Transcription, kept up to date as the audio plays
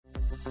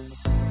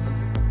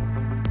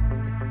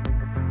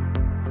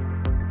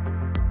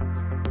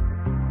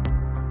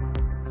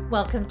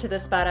Welcome to the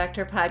Spa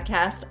Doctor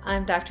Podcast.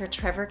 I'm Dr.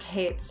 Trevor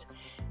Cates.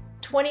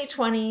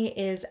 2020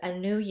 is a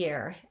new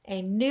year,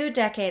 a new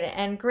decade,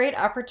 and great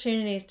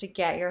opportunities to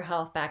get your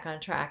health back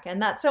on track.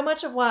 And that's so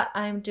much of what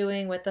I'm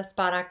doing with the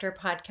Spa Doctor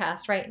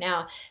Podcast right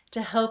now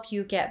to help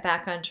you get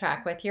back on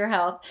track with your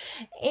health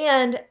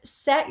and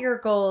set your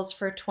goals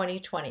for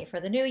 2020, for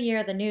the new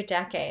year, the new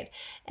decade.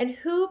 And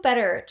who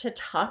better to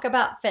talk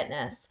about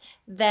fitness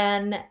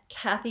than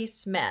Cathy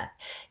Smith?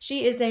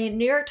 She is a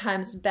New York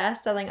Times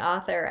best-selling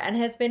author and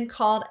has been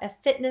called a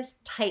fitness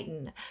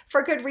titan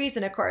for good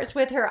reason, of course.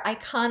 With her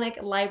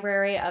iconic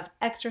library of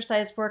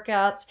exercise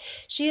workouts,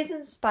 she has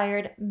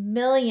inspired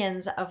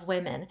millions of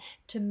women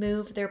to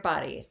move their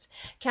bodies.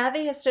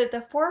 Cathy has stood at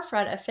the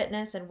forefront of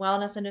fitness and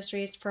wellness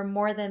industries for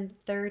more than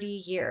 30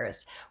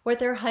 years. With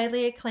her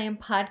highly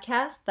acclaimed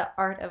podcast, The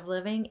Art of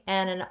Living,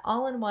 and an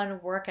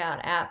all-in-one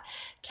workout app,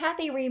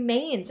 Cathy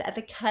remains at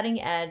the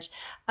cutting edge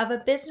of a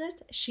business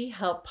she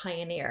helped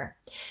pioneer.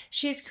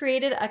 She's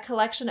created a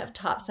collection of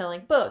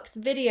top-selling books,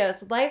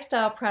 videos,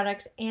 lifestyle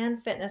products,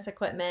 and fitness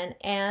equipment,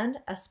 and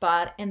a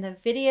spot in the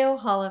Video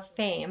Hall of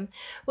Fame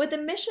with the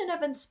mission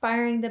of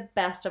inspiring the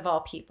best of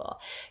all people.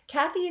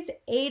 Cathy's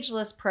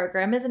Ageless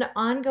program is an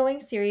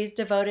ongoing series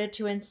devoted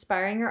to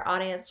inspiring her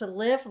audience to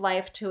live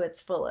life to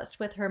its fullest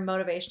with her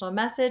motivational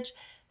message,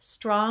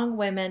 Strong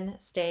Women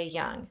Stay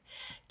Young.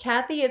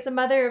 Cathy is a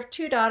mother of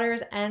 2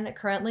 daughters and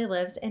currently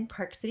lives in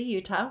Park City,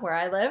 Utah, where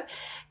I live.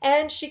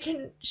 And she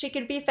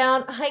could be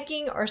found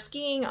hiking or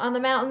skiing on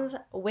the mountains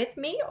with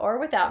me or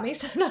without me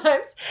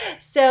sometimes.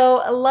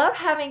 So love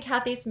having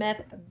Cathy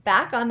Smith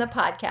back on the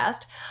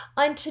podcast.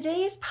 On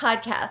today's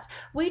podcast,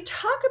 we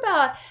talk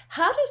about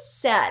how to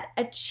set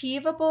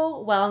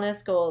achievable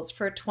wellness goals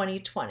for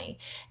 2020.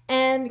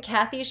 And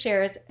Cathy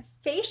shares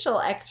facial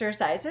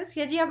exercises,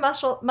 because you have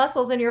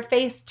muscles in your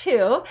face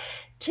too,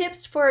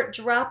 tips for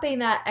dropping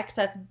that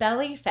excess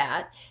belly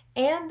fat,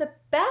 and the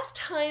best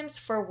times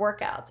for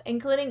workouts,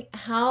 including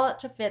how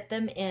to fit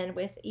them in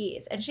with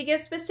ease. And she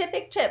gives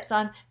specific tips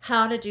on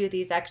how to do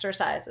these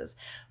exercises.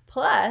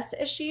 Plus,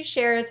 she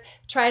shares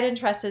tried and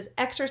trusted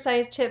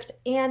exercise tips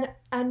and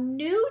a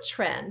new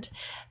trend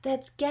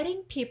that's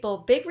getting people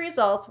big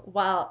results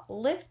while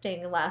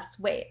lifting less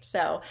weight.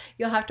 So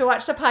you'll have to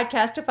watch the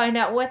podcast to find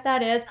out what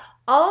that is.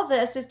 All of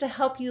this is to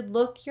help you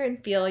look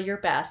and feel your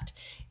best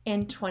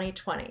in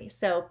 2020.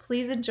 So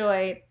please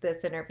enjoy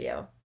this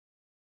interview.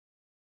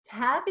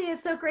 Cathy,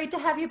 it's so great to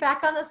have you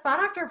back on the Spa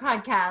Doctor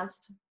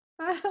Podcast.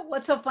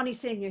 What's so funny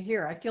seeing you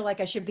here? I feel like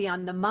I should be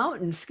on the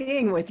mountain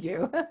skiing with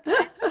you.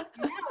 Yeah,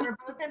 we're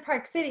both in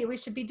Park City. We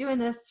should be doing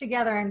this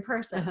together in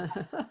person.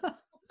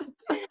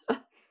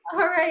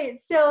 All right.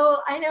 So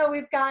I know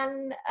we've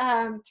gone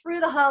through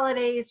the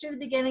holidays, through the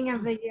beginning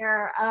of the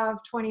year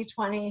of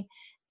 2020.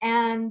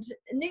 And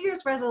New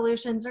Year's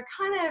resolutions are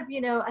kind of,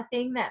 a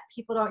thing that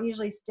people don't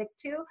usually stick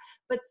to,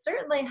 but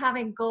certainly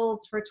having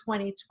goals for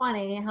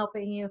 2020,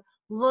 helping you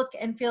look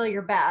and feel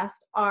your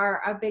best,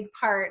 are a big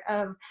part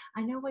of,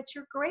 I know what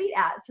you're great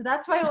at. So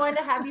that's why I wanted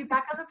to have you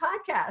back on the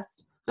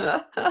podcast.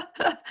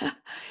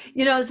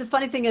 It's the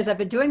funny thing is I've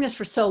been doing this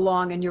for so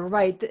long, and you're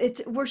right.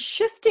 We're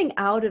shifting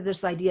out of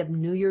this idea of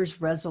New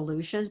Year's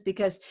resolutions,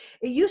 because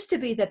it used to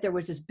be that there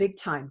was this big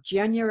time.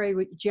 January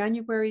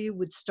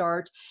would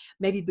start,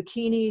 maybe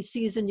bikini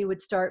season you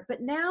would start,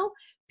 but now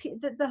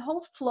the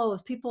whole flow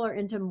is people are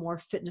into more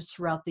fitness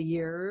throughout the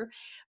year,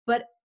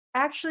 but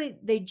actually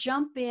they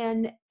jump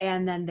in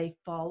and then they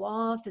fall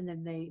off, and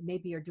then they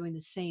maybe are doing the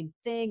same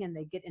thing and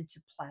they get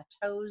into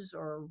plateaus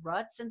or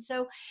ruts. And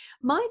so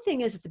my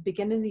thing is at the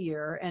beginning of the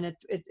year, and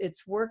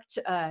it's worked,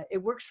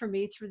 it works for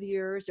me through the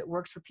years. It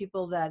works for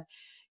people that,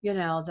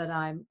 that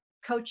I'm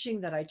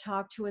coaching, that I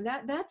talk to. And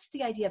that's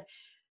the idea of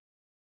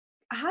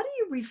how do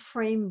you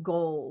reframe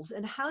goals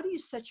and how do you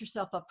set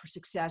yourself up for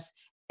success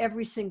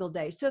every single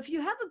day. So if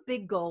you have a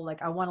big goal,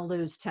 like I want to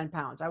lose 10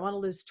 pounds, I want to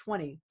lose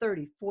 20,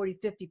 30, 40,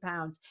 50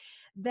 pounds,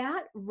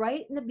 that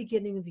right in the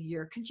beginning of the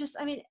year can just,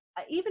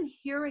 even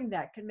hearing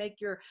that can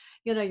make your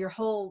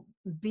whole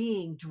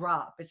being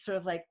drop. It's sort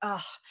of like,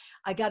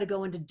 I got to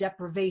go into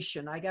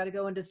deprivation. I got to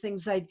go into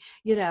things I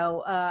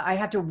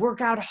have to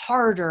work out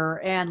harder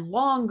and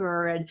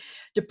longer and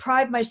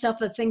deprive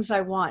myself of things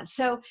I want.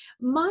 So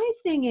my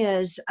thing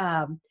is,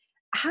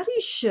 how do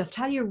you shift?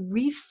 How do you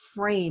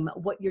reframe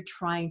what you're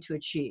trying to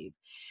achieve?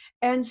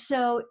 And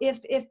so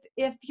if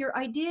your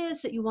idea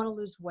is that you want to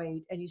lose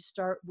weight and you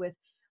start with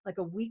like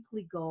a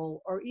weekly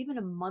goal or even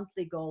a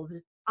monthly goal,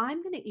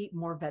 I'm going to eat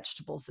more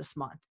vegetables this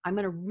month. I'm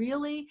going to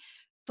really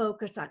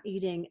focus on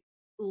eating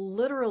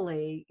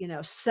literally,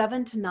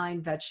 7 to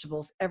 9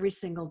 vegetables every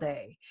single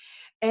day.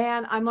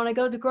 And I'm going to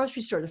go to the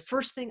grocery store. The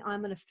first thing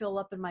I'm going to fill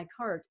up in my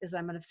cart is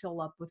I'm going to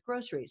fill up with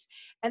groceries.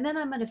 And then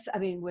I'm going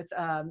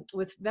to,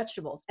 with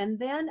vegetables. And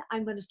then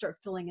I'm going to start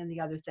filling in the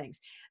other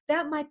things.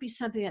 That might be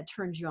something that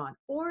turns you on.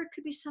 Or it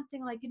could be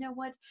something like,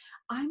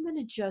 I'm going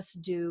to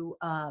just do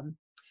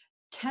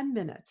 10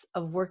 minutes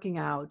of working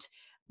out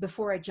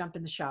before I jump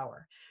in the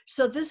shower.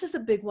 So this is the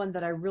big one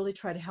that I really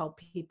try to help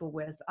people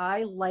with.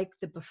 I like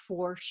the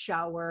before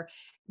shower,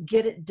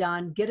 get it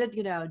done, get it,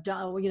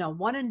 done,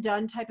 one and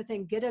done type of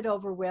thing, get it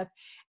over with.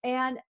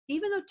 And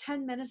even though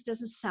 10 minutes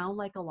doesn't sound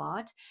like a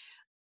lot,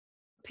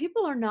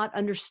 people are not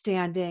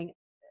understanding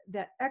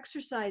that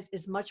exercise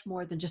is much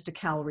more than just a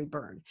calorie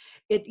burn.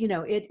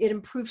 It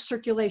improves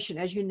circulation,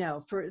 as you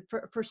know,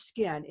 for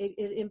skin.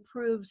 It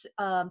improves,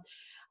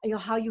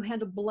 how you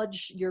handle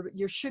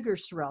your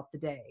sugars throughout the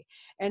day.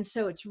 And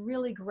so it's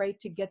really great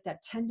to get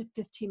that 10 to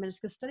 15 minutes,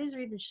 because studies are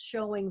even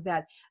showing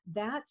that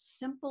that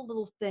simple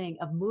little thing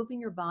of moving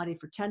your body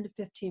for 10 to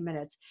 15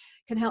 minutes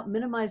can help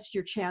minimize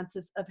your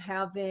chances of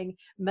having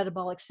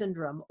metabolic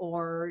syndrome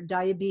or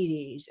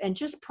diabetes and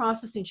just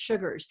processing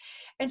sugars.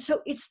 And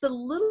so it's the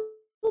little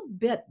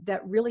bit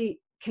that really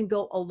can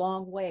go a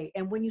long way.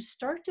 And when you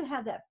start to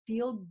have that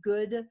feel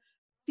good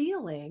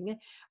feeling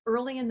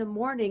early in the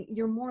morning,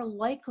 you're more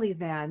likely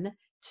then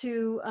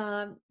to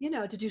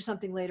to do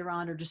something later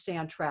on or to stay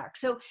on track.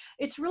 So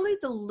it's really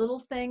the little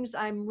things.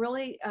 I'm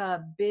really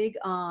big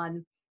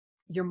on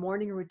your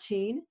morning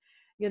routine.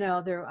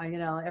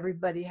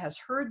 Everybody has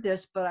heard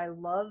this, but I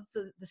love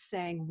the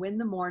saying, win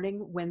the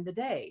morning, win the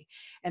day.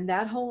 And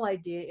that whole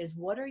idea is,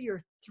 what are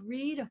your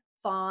 3 to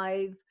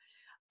 5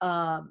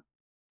 um,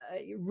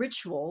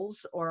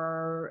 rituals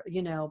or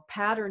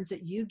patterns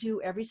that you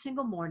do every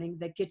single morning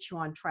that get you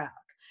on track.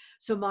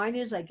 So mine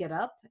is, I get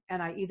up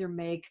and I either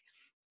make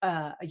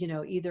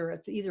either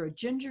a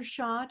ginger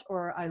shot,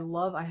 or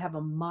I have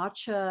a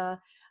matcha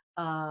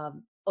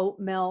oat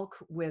milk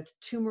with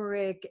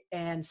turmeric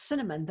and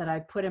cinnamon that I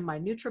put in my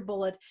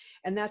NutriBullet.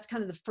 And that's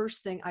kind of the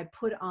first thing I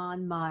put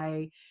on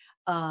my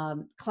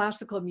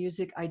classical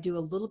music. I do a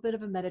little bit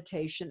of a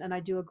meditation, and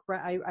I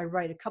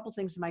write a couple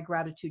things in my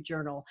gratitude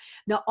journal.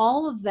 Now,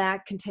 all of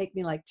that can take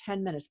me like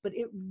 10 minutes, but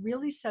it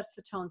really sets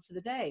the tone for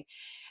the day.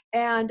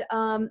 And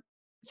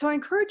so I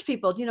encourage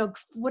people,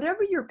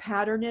 whatever your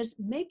pattern is,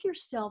 make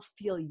yourself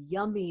feel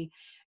yummy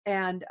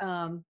and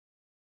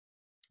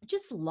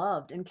just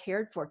loved and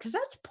cared for, because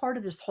that's part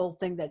of this whole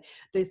thing, that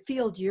the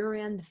field you're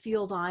in, the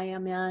field I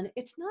am in,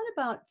 it's not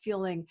about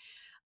feeling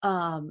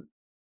um,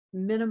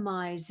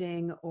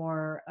 minimizing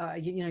or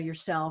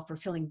yourself, or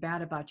feeling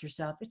bad about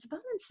yourself. It's about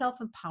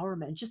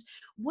self-empowerment. Just,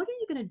 what are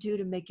you going to do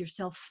to make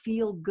yourself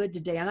feel good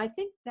today? And I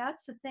think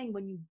that's the thing,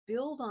 when you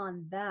build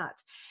on that.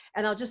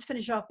 And I'll just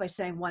finish off by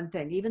saying one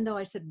thing. Even though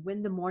I said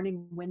win the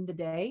morning, win the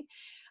day,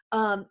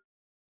 um,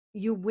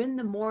 you win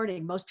the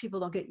morning. Most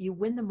people don't get, you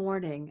win the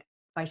morning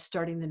by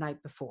starting the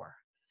night before.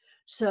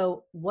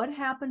 So what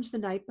happens the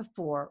night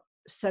before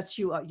sets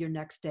you up your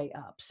next day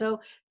up.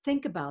 So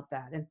think about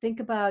that, and think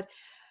about,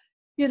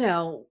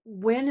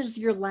 when is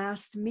your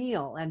last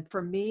meal? And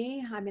for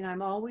me, I mean,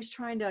 I'm always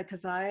trying to,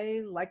 because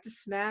I like to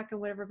snack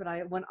and whatever,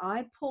 but when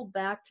I pull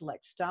back to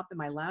like stop, and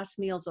my last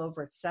meal's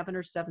over at 7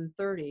 or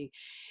 7:30,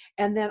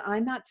 and then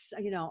I'm not,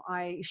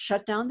 I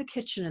shut down the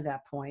kitchen at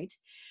that point.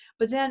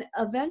 But then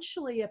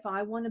eventually, if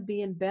I want to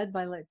be in bed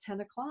by like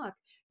 10 o'clock,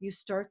 you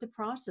start the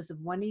process of,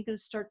 when are you going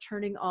to start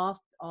turning off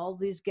all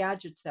these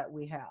gadgets that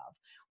we have?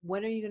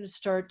 When are you going to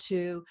start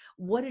to,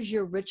 what is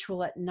your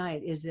ritual at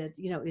night? Is it,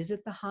 is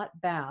it the hot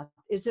bath?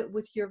 Is it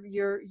with your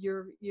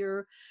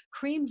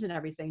creams and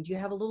everything? Do you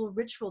have a little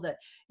ritual that,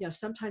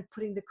 sometimes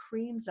putting the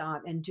creams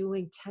on and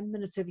doing 10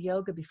 minutes of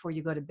yoga before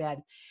you go to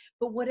bed?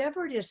 But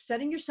whatever it is,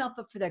 setting yourself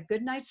up for that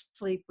good night's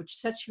sleep, which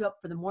sets you up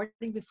for the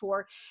morning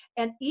before.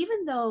 And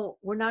even though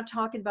we're not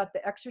talking about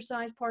the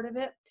exercise part of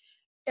it,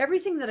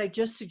 everything that I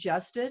just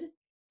suggested,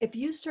 if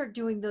you start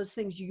doing those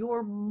things,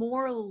 you're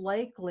more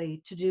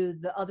likely to do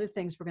the other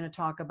things we're going to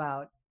talk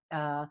about,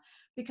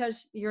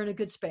 because you're in a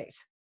good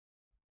space.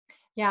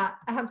 Yeah,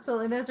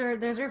 absolutely.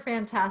 Those are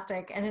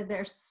fantastic, and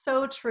they're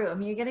so true. I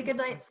mean, you get a good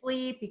night's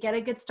sleep, you get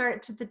a good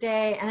start to the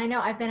day. And I know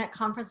I've been at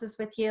conferences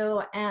with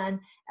you, and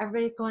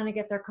everybody's going to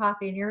get their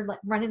coffee, and you're like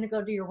running to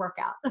go do your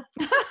workout. You're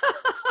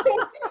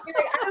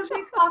like, I don't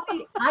drink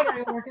coffee, I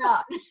gotta work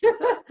out.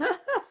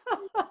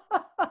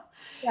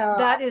 So,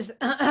 That is,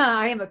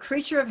 I am a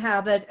creature of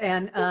habit,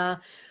 and and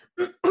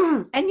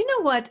you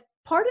know what?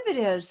 Part of it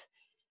is,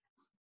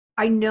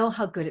 I know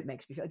how good it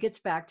makes me feel. It gets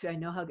back to, I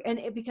know how,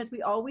 because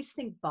we always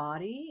think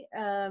body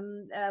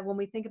when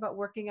we think about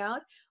working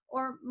out,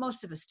 or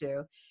most of us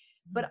do.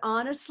 But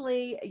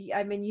honestly,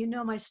 I mean,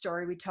 my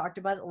story. We talked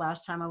about it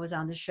last time I was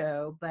on the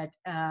show. But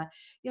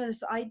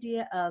this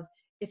idea of,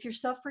 if you're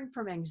suffering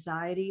from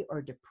anxiety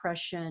or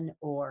depression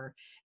or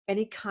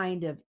any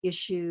kind of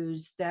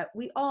issues that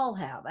we all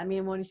have. I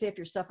mean, when you say if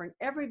you're suffering,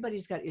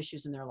 everybody's got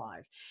issues in their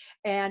life.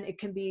 And it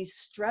can be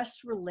stress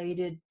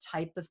related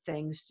type of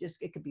things.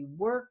 Just, it could be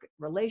work,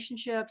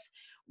 relationships,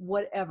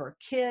 whatever,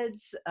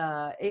 kids,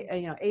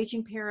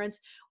 aging parents,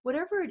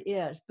 whatever it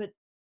is. But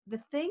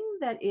the thing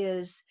that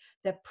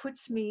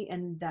puts me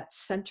in that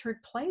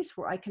centered place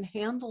where I can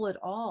handle it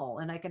all,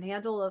 and I can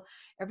handle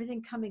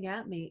everything coming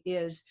at me,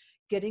 is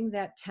getting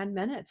that 10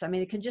 minutes. I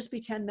mean, it can just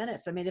be 10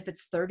 minutes. I mean, if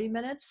it's 30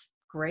 minutes,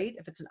 great.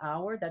 If it's an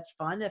hour, that's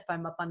fun if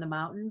I'm up on the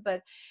mountain,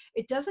 but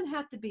it doesn't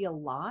have to be a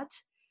lot.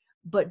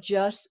 but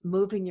just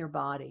moving your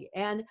body.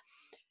 And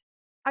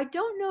I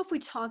don't know if we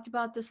talked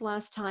about this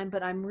last time,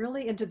 but I'm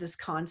really into this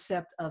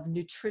concept of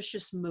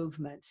nutritious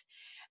movement,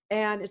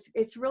 and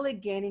it's really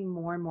gaining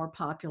more and more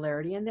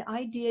popularity. And the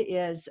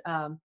idea is,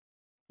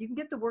 you can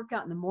get the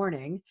workout in the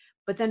morning,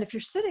 but then if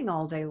you're sitting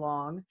all day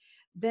long,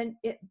 then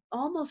it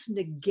almost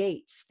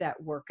negates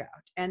that workout.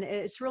 And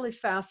it's really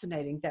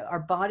fascinating that our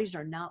bodies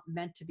are not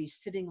meant to be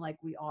sitting like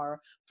we are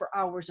for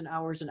hours and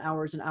hours and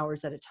hours and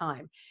hours at a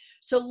time.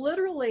 So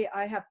literally,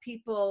 I have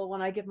people,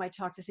 when I give my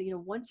talks, I say,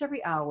 once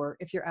every hour,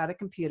 if you're at a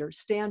computer,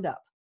 stand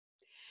up,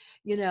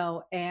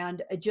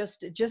 and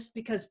just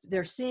because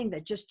they're seeing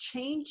that just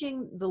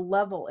changing the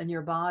level in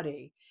your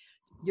body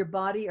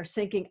are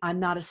thinking, I'm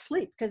not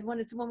asleep. Because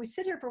when we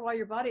sit here for a while,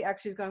 your body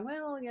actually is going,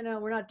 well,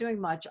 we're not doing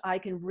much. I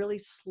can really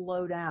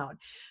slow down.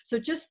 So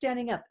just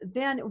standing up.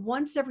 Then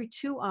once every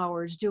 2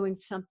 hours, doing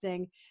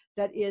something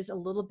that is a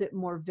little bit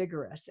more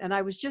vigorous. And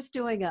I just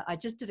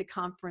did a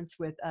conference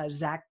with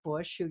Zach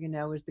Bush, who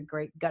is the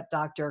great gut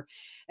doctor.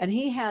 And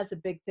he has a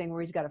big thing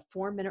where he's got a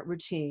 4-minute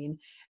routine.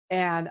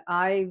 And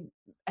I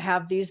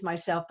have these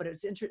myself, but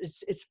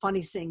it's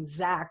funny seeing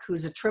Zach,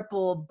 who's a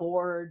triple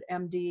board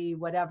MD,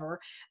 whatever,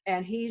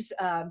 and he's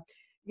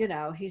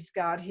he's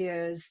got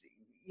his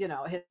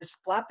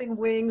flapping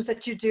wings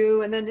that you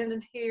do, and then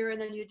in here, and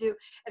then you do,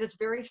 and it's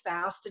very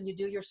fast, and you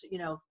do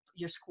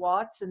your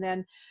squats, and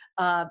then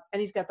and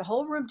he's got the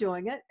whole room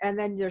doing it, and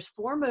then there's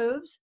 4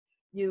 moves.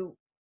 You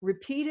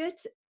repeat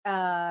it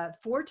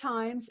 4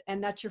 times,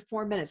 and that's your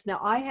 4 minutes. Now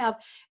I have,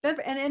 and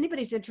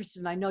anybody's interested,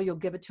 and I know you'll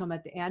give it to them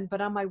at the end,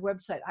 but on my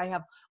website I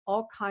have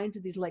all kinds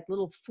of these like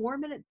little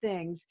 4-minute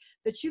things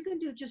that you can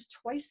do just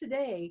twice a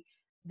day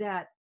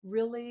that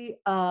really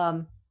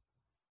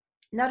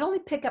not only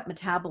pick up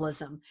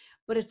metabolism,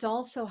 but it's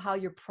also how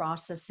you're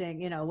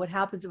processing,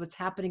 what's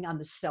happening on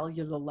the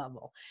cellular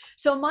level.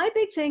 So my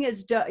big thing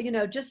is,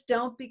 just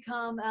don't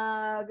become,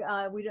 not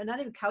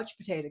even couch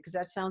potato, because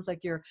that sounds like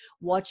you're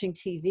watching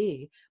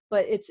TV,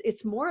 but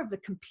it's more of the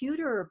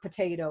computer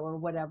potato or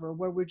whatever,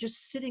 where we're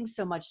just sitting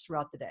so much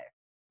throughout the day.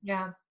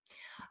 Yeah.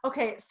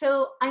 Okay.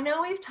 So I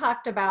know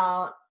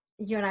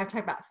you and I have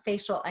talked about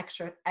facial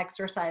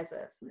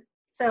exercises.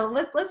 So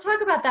let's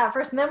talk about that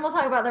first, and then we'll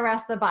talk about the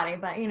rest of the body.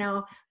 But there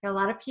are a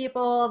lot of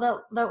people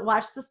that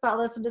watch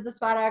listen to the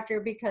Spa Doctor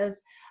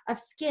because of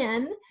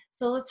skin.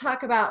 So let's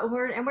talk about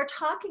we're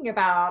talking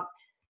about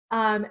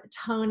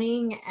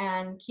toning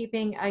and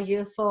keeping a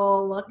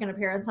youthful look and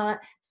appearance on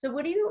that. So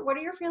what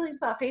are your feelings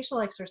about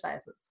facial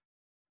exercises?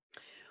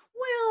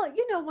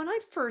 Well, when I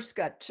first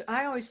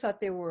I always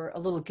thought they were a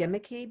little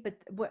gimmicky,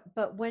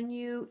 but when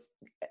you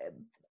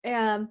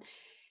um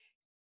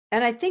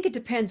and I think it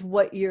depends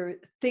what you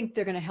think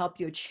they're going to help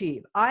you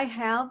achieve. I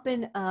have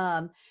been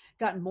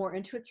gotten more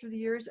into it through the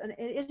years, and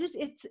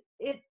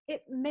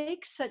it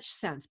makes such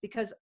sense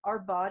because our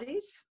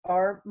bodies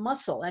are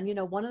muscle. And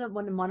one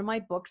of my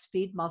books,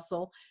 Feed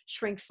Muscle,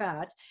 Shrink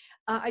Fat,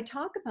 I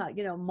talk about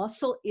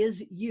muscle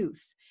is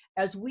youth.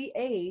 As we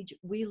age,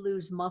 we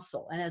lose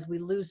muscle, and as we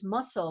lose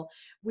muscle,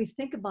 we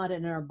think about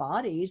it in our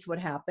bodies. What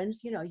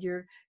happens?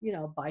 Your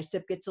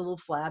bicep gets a little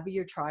flabby,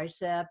 your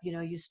tricep.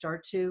 You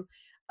start to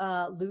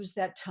lose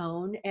that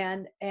tone,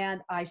 and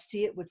I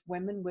see it with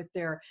women with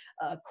their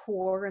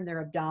core and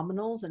their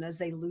abdominals, and as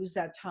they lose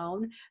that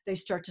tone, they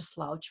start to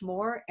slouch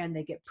more and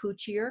they get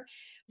poochier.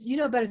 You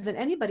know better than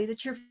anybody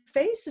that your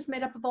face is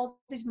made up of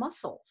all these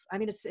muscles. I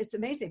mean, it's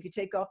amazing. If you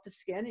take off the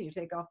skin and you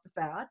take off the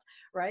fat,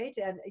 right,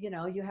 and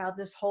you have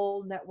this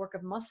whole network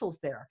of muscles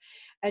there.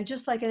 And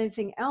just like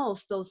anything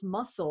else, those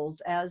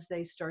muscles, as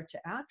they start to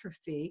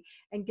atrophy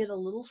and get a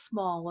little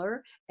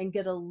smaller and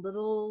get a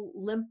little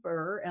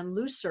limper and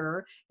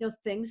looser,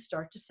 things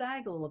start to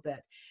sag a little bit.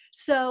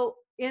 So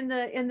in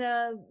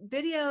the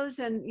videos,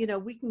 and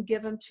we can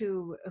give them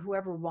to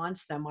whoever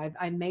wants them.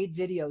 I made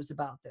videos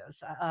about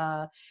this,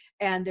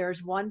 and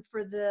there's one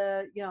for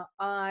the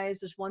eyes,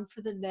 there's one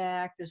for the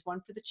neck, there's one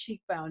for the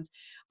cheekbones,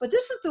 but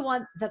this is the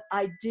one that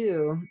I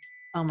do.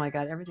 Oh my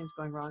god, everything's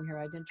going wrong here.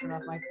 I didn't turn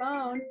off my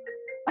phone.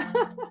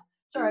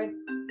 Sorry.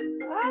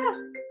 Ah!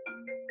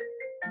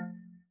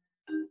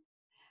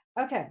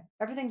 Okay,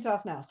 everything's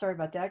off now. Sorry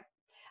about that.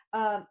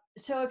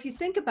 So if you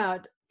think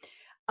about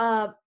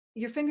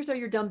your fingers are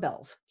your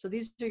dumbbells. So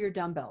these are your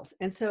dumbbells.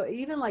 And so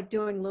even like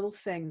doing little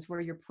things where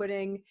you're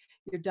putting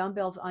your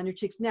dumbbells on your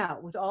cheeks. Now,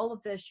 with all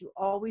of this, you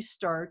always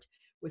start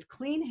with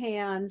clean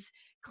hands,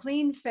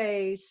 clean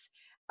face.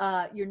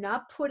 You're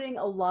not putting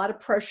a lot of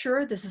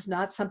pressure. This is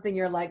not something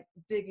you're like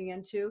digging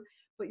into,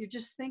 but you're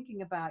just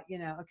thinking about,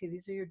 okay,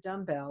 these are your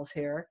dumbbells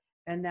here.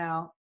 And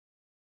now,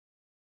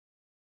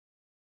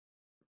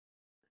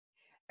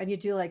 and you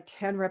do like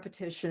 10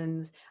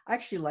 repetitions. I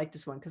actually like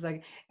this one because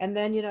and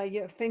then,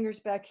 you have fingers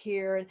back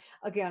here. And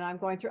again, I'm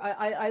going through,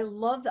 I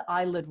love the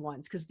eyelid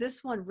ones because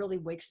this one really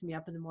wakes me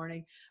up in the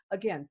morning.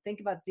 Again, think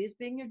about these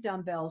being your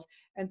dumbbells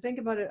and think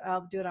about it.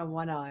 I'll do it on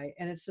one eye.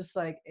 And it's just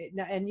like,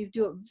 and you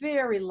do it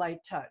very light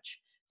touch.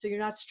 So you're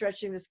not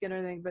stretching the skin or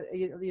anything, but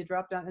you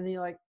drop down and then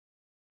you like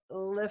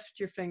lift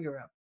your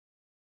finger up,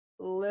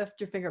 lift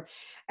your finger.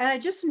 And I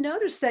just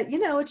noticed that,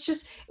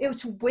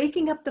 it's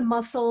waking up the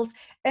muscles,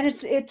 and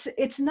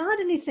it's not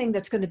anything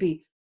that's going to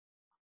be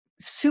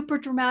super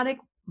dramatic,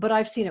 but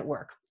I've seen it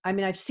work. I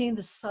mean, I've seen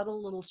the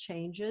subtle little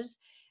changes,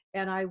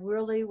 and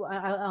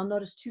I'll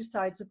notice two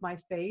sides of my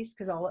face,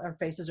 because all our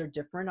faces are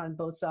different on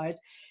both sides.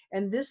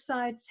 And this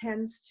side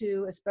tends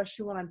to,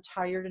 especially when I'm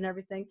tired and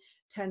everything,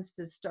 tends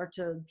to start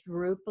to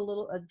droop a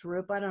little, I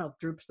don't know if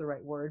droop's the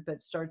right word,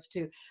 but starts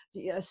to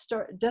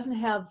doesn't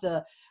have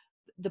the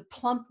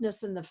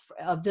plumpness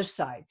of this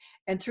side.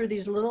 And through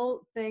these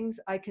little things,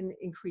 I can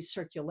increase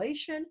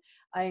circulation.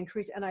 I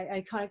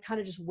kind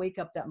of just wake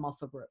up that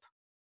muscle group.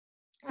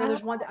 So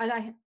there's one,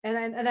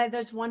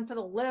 there's one for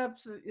the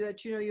lips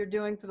that you're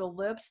doing for the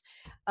lips.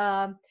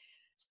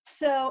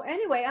 So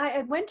anyway,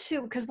 I went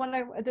to, because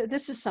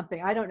this is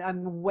something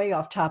I'm way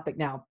off topic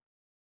now,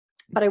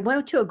 but I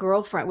went to a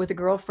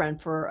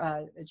girlfriend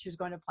for she was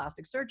going to a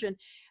plastic surgeon,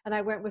 and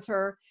I went with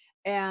her,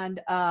 and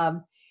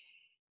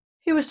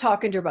he was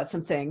talking to her about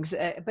some things,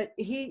 but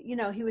he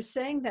was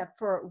saying that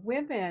for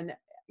women,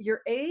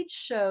 your age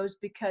shows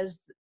because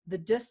the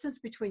distance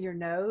between your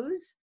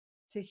nose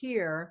to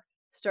here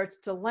starts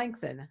to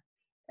lengthen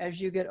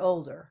as you get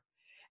older.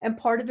 And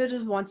part of it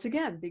is, once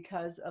again,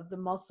 because of the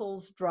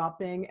muscles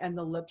dropping and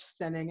the lips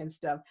thinning and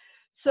stuff.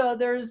 So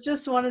there's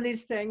just one of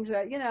these things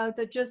that,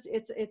 that just,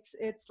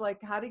 it's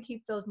like how to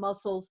keep those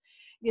muscles,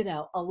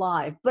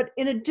 alive. But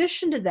in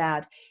addition to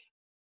that,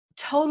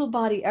 total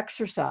body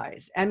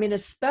exercise. I mean,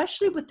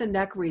 especially with the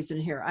neck reason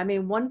here. I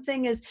mean, one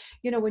thing is,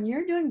 when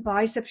you're doing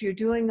biceps, you're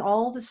doing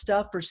all the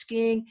stuff for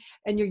skiing,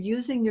 and you're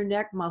using your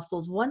neck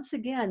muscles. Once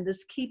again,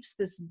 this keeps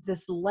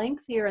this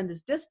length here and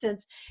this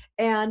distance,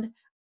 and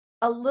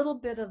a little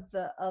bit of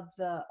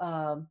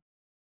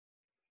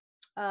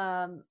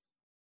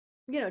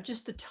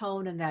just the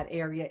tone in that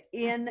area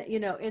in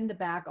the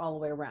back all the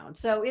way around.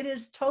 So it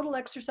is total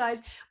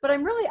exercise, but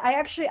I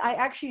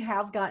actually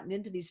have gotten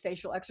into these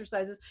facial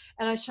exercises,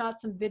 and I shot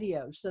some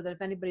videos so that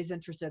if anybody's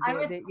interested,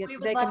 they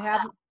can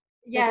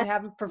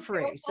have them for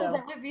free. So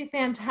that would be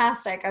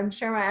fantastic. I'm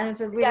sure my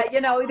husband.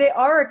 They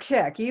are a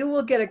kick. You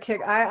will get a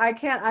kick.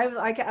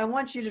 I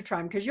want you to try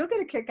them, because you'll get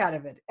a kick out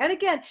of it. And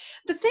again,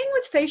 the thing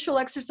with facial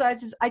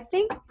exercises, I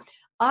think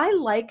I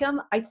like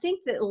them. I think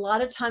that a lot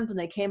of times when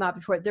they came out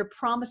before, they're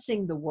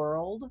promising the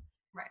world.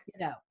 Right.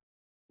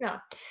 Yeah.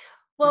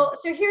 Well,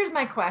 so here's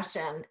my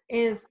question: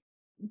 is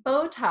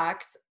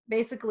Botox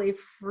basically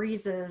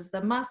freezes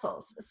the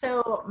muscles?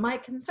 So my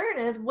concern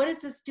is, what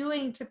is this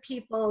doing to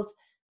people's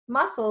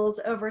muscles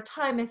over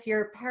time if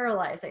you're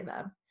paralyzing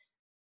them?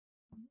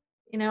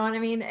 You know what I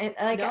mean?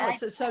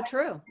 It's so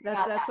true.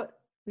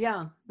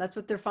 That's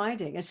what they're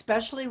finding,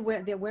 especially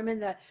when the women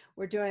that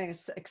were doing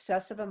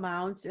excessive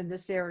amounts in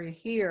this area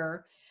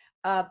here.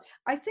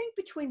 I think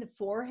between the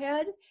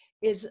forehead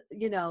is,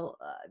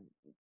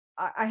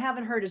 I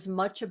haven't heard as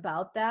much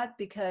about that,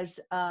 because,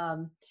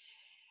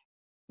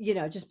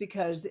 just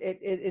because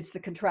it's the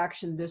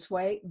contraction this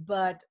way.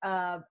 But,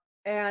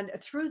 and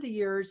through the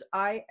years,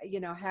 I,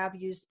 have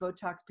used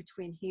Botox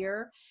between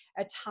here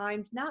at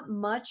times, not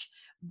much,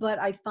 but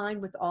I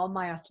find with all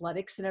my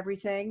athletics and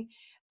everything,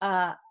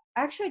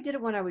 actually, I did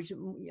it when I was a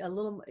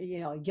little,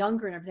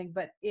 younger and everything.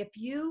 But if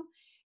you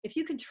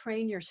can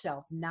train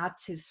yourself not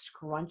to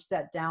scrunch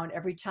that down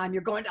every time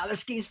you're going down the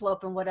ski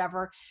slope and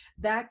whatever,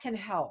 that can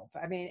help.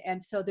 I mean,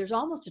 and so there's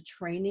almost a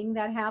training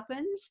that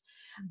happens.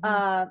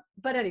 Mm-hmm.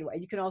 But anyway,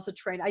 you can also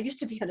train. I used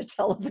to be on a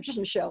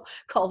television show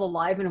called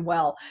Alive and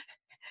Well.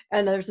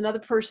 And there's another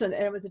person,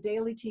 and it was a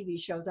daily TV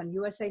show. It was on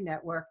USA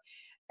Network.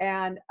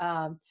 And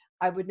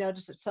I would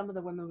notice that some of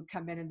the women would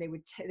come in and they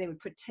would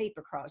put tape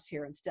across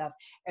here and stuff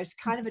as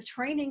kind of a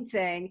training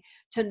thing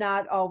to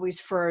not always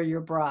furrow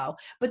your brow.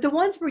 But the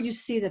ones where you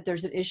see that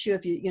there's an issue,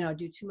 if you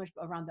do too much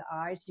around the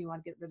eyes, you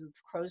want to get rid of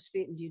crow's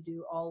feet, and you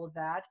do all of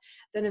that,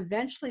 then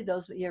eventually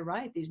you're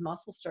right, these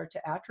muscles start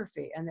to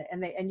atrophy, and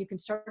you can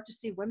start to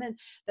see women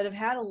that have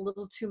had a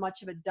little too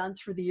much of it done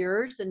through the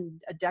years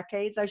and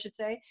decades, I should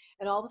say,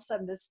 and all of a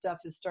sudden this stuff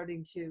is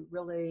starting to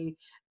really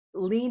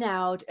lean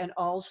out and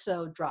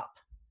also drop.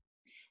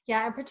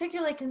 Yeah, it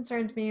particularly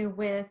concerns me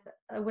with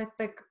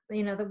the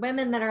the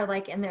women that are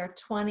like in their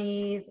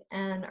 20s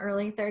and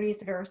early 30s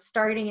that are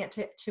starting it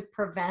to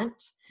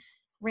prevent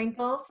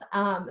wrinkles.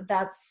 I'm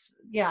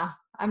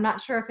not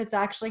sure if it's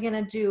actually going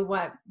to do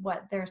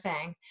what they're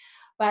saying.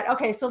 But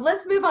okay, so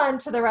let's move on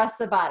to the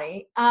rest of the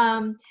body.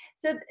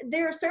 So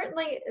there are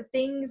certainly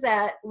things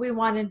that we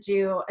want to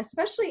do,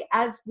 especially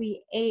as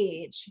we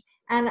age.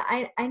 And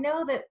I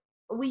know that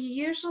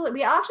we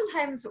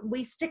oftentimes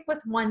stick with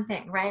one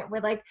thing, right? We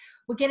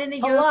get into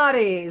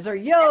Pilates or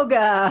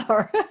yoga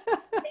or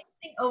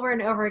over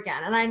and over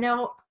again. And I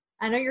know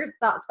your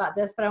thoughts about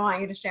this, but I want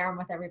you to share them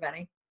with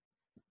everybody.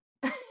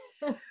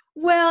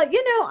 Well,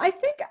 I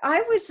think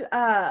I was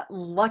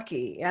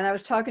lucky, and I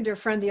was talking to a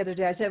friend the other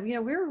day. I said, we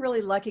were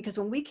really lucky because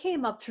when we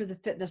came up through the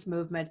fitness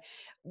movement,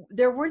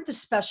 there weren't the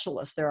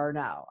specialists there are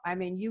now. I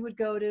mean, you would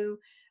go to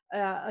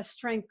a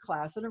strength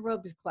class, an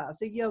aerobics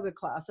class, a yoga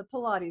class, a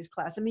Pilates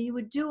class. I mean, you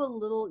would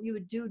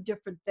do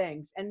different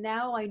things. And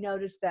now I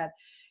notice that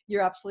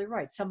you're absolutely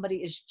right. Somebody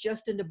is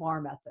just into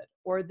bar method,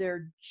 or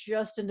they're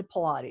just into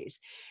Pilates.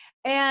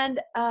 And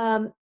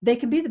they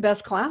can be the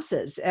best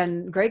classes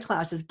and great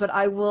classes, but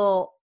I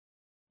will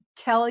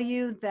tell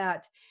you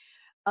that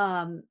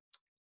um,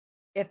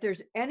 if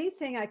there's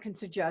anything I can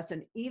suggest,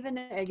 and even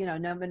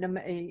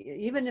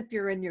even if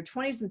you're in your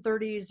 20s and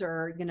 30s,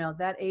 or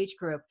that age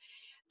group,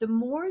 the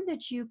more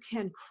that you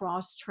can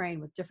cross train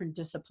with different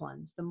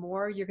disciplines, the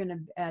more you're going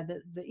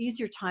to the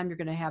easier time you're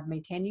going to have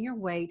maintaining your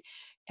weight,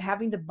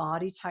 having the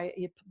body type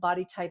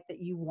that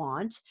you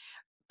want,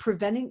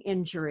 preventing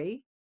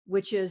injury,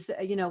 which is,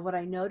 what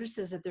I noticed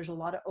is that there's a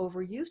lot of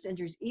overuse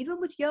injuries, even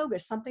with yoga,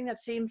 something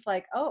that seems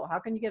like, oh, how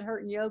can you get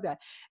hurt in yoga?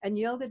 And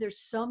yoga, there's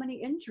so many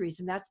injuries.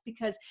 And that's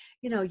because,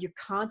 you're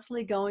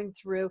constantly going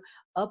through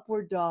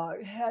upward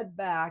dog, head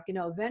back,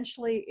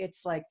 eventually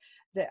it's like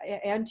the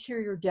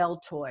anterior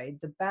deltoid,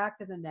 the back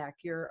of the neck,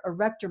 your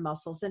erector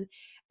muscles.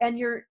 And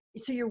you're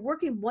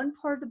working one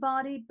part of the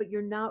body, but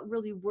you're not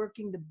really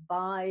working the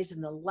buys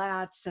and the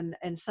lats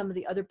and some of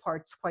the other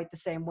parts quite the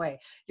same way.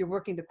 You're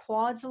working the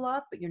quads a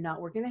lot, but you're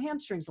not working the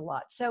hamstrings a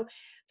lot. So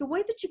the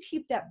way that you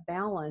keep that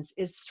balance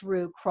is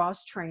through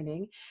cross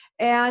training.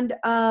 And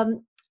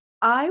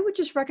I would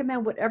just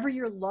recommend whatever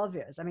your love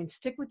is. I mean,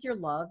 stick with your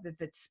love. If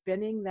it's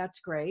spinning,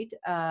 that's great.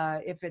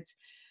 If it's,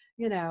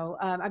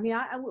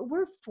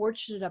 we're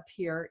fortunate up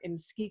here in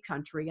ski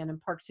country and in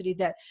Park City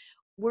that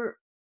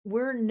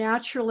we're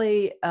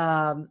naturally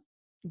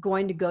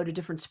going to go to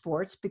different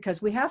sports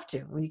because we have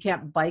to. When you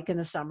can't bike in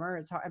the summer,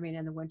 it's hard. I mean,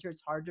 in the winter,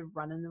 it's hard to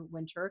run in the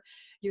winter.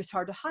 It's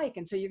hard to hike.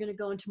 And so you're going to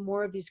go into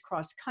more of these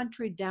cross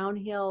country,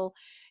 downhill,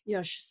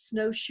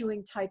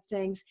 snowshoeing type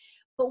things.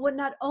 But what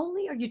not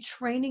only are you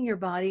training your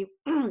body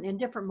in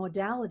different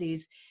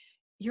modalities,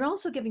 you're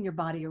also giving your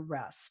body a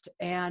rest.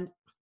 And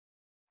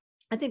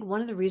I think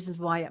one of the reasons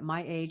why at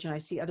my age, and I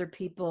see other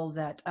people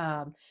that,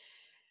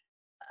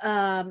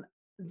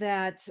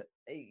 that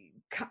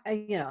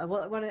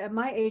well, when at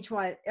my age,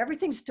 why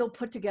everything's still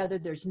put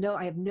together,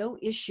 I have no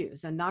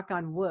issues, and knock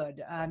on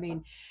wood, I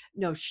mean,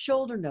 no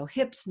shoulder, no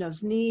hips, no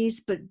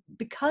knees. But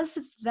because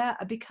of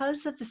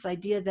this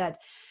idea that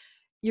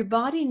your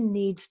body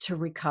needs to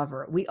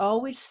recover, we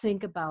always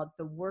think about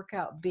the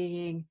workout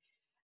being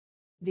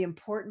the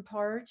important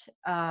part.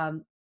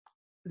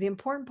 The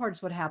important part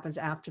is what happens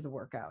after the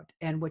workout,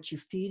 and what you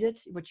feed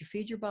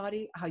your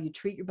body, how you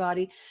treat your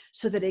body,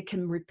 so that it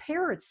can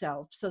repair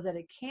itself, so that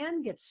it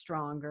can get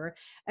stronger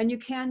and you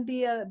can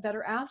be a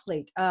better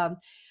athlete.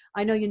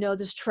 I know you know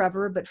this,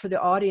 Trevor, but for the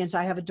audience,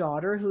 I have a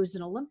daughter who's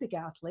an Olympic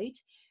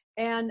athlete.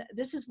 And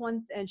this is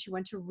and she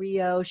went to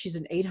Rio. She's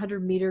an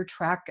 800-meter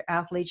track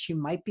athlete. She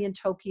might be in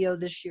Tokyo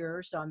this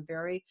year, so I'm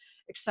very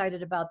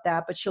excited about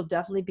that. But she'll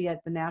definitely be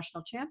at the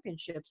national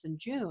championships in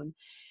June.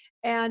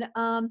 And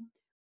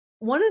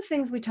one of the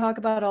things we talk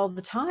about all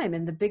the time,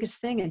 and the biggest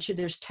thing, and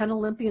there's 10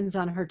 Olympians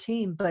on her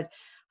team, but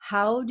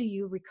how do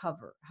you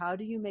recover? How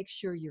do you make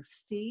sure your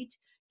feet,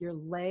 your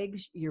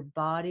legs, your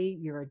body,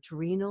 your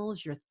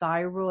adrenals, your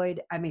thyroid,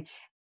 I mean,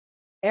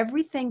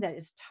 everything that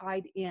is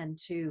tied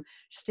into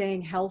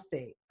staying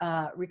healthy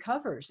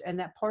recovers? And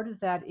that part of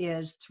that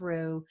is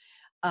through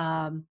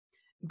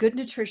good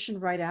nutrition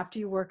right after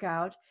you work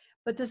out.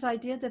 But this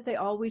idea that they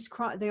always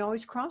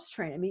cross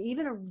train. I mean,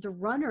 even the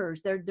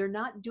runners, they're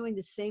not doing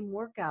the same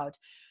workout.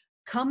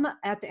 Come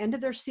at the end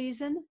of their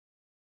season,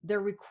 they're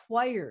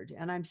required,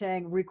 and I'm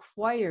saying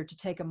required, to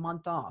take a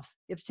month off.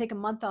 You have to take a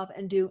month off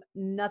and do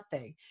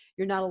nothing.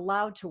 You're not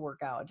allowed to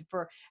work out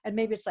and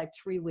maybe it's like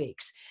 3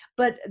 weeks.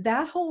 But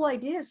that whole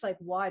idea is like,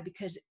 why?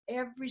 Because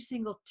every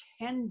single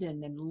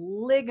tendon and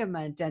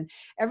ligament and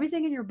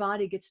everything in your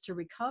body gets to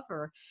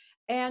recover.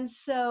 And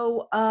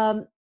so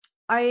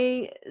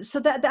I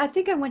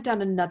think I went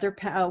down another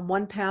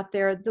one path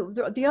there.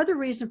 The other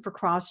reason for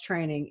cross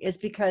training is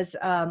because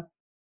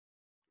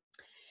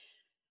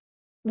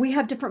we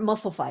have different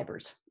muscle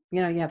fibers.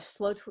 You have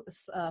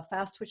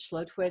fast twitch,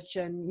 slow twitch,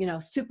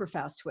 and super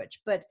fast twitch.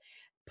 But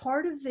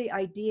part of the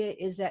idea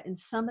is that in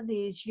some of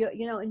these,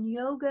 in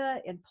yoga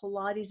and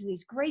Pilates and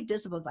these great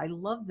disciplines, I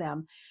love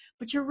them,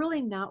 but you're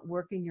really not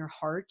working your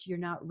heart. You're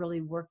not really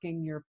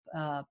working your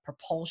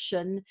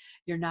propulsion.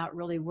 You're not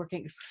really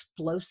working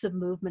explosive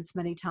movements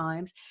many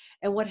times.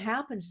 And what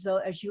happens, though,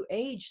 as you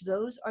age,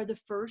 those are the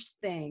first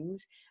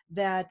things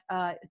that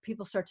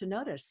people start to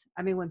notice.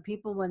 I mean,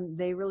 when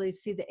they really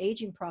see the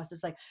aging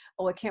process, like,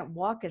 oh, I can't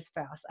walk as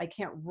fast. I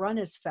can't run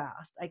as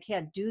fast. I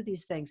can't do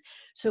these things.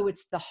 So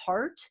it's the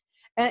heart.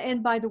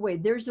 And by the way,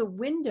 there's a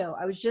window.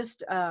 I was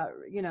just,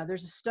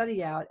 there's a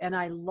study out, and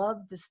I love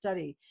the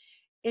study.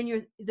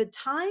 The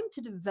time to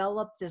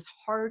develop this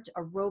heart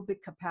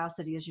aerobic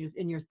capacity is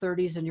in your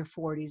 30s and your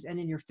 40s and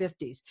in your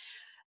 50s,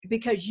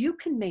 because you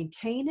can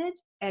maintain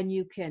it,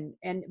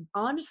 and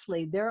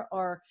honestly, there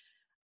are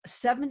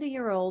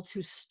 70-year-olds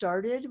who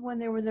started when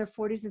they were in their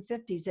 40s and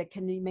 50s that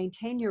can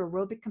maintain your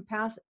aerobic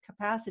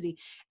capacity,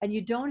 and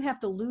you don't have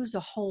to lose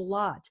a whole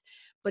lot.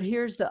 But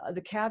here's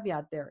the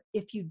caveat there.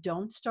 If you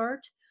don't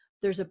start,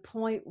 there's a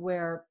point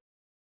where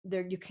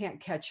there you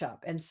can't catch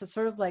up. And so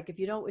sort of like if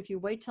you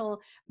wait till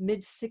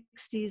mid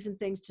 60s and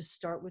things to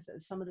start with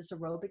some of this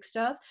aerobic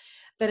stuff,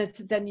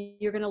 then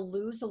you're going to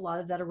lose a lot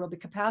of that aerobic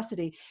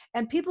capacity.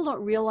 And people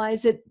don't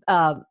realize it.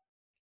 And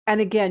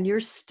again, you're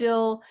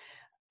still,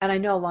 and I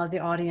know a lot of the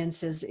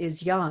audience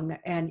is young,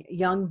 and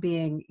young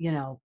being,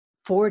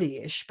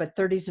 40-ish, but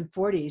 30s and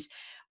 40s.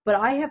 But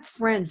I have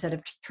friends that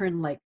have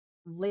turned like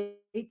late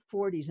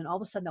 40s, and all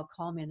of a sudden they'll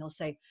call me and they'll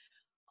say,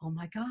 oh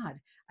my God,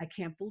 I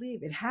can't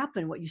believe it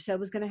happened. What you said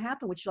was going to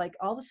happen, which like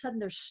all of a sudden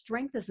their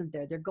strength isn't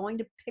there. They're going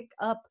to pick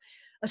up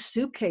a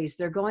suitcase.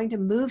 They're going to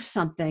move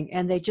something,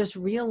 and they just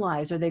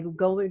realize, or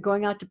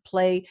going out to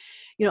play,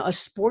 a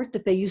sport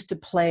that they used to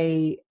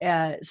play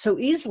so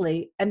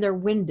easily, and they're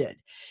winded.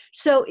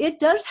 So it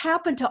does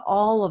happen to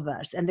all of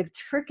us. And the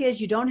trick is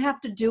you don't have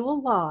to do a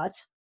lot.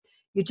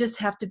 You just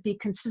have to be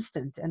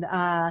consistent. And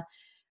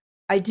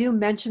I do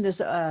mention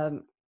this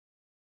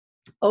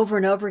over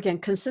and over again.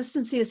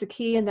 Consistency is the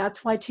key. And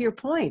that's why, to your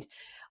point,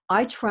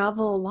 I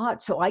travel a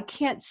lot. So I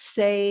can't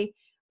say,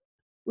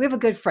 we have a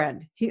good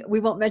friend. We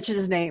won't mention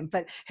his name,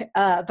 but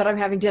I'm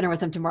having dinner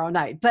with him tomorrow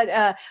night. But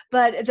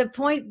the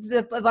point,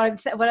 what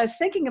I was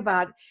thinking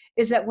about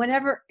is that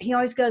whenever he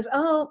always goes,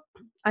 oh,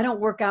 I don't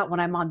work out when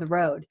I'm on the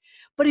road,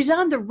 but he's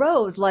on the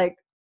road like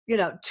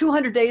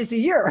 200 days a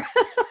year.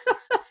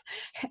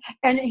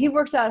 And he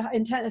works out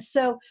in tennis.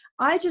 So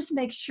I just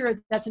make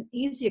sure that's an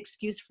easy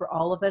excuse for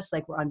all of us.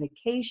 Like we're on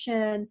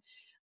vacation,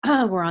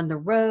 we're on the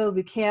road,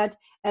 we can't.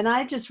 And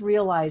I just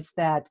realized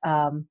that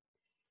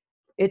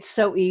it's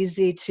so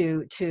easy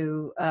to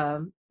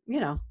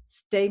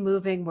stay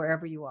moving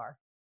wherever you are.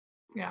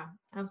 Yeah,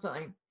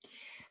 absolutely.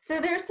 So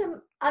there's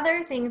some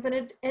other things,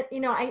 and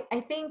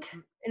I think,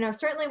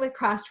 certainly with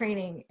cross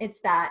training,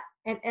 it's that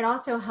it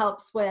also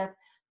helps with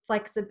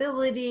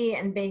flexibility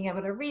and being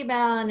able to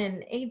rebound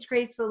and age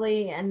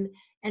gracefully and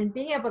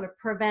being able to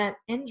prevent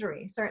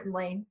injury.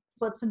 Certainly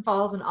slips and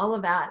falls and all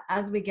of that.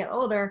 As we get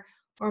older,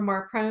 we're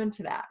more prone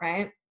to that,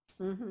 right?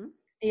 Mm-hmm.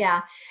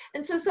 Yeah.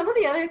 And so some of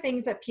the other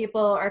things that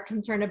people are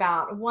concerned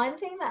about, one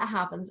thing that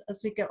happens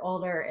as we get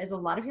older is a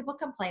lot of people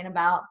complain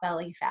about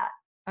belly fat.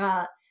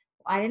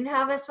 I didn't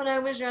have this when I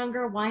was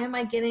younger. Why am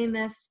I getting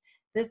this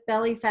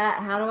belly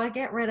fat? How do I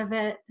get rid of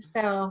it?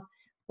 So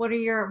what are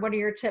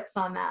your tips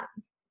on that?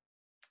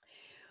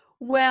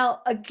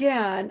 Well,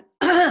 again,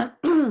 I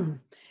don't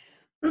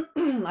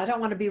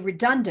want to be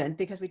redundant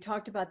because we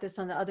talked about this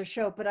on the other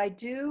show, but I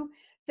do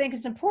think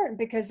it's important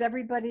because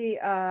everybody,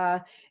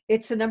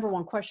 it's the number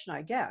one question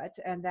I get,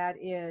 and that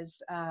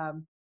is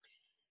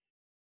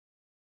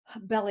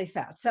belly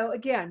fat. So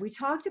again, we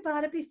talked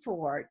about it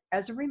before.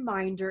 As a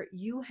reminder,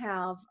 you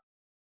have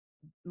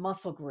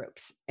muscle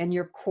groups in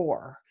your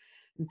core.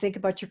 And think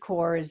about your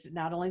core as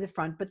not only the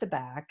front but the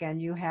back,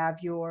 and you have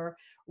your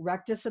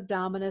rectus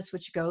abdominis,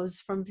 which goes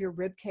from your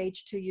rib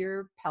cage to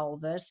your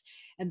pelvis,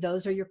 and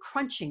those are your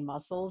crunching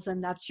muscles,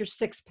 and that's your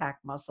six-pack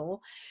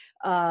muscle.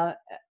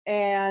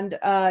 And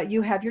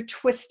you have your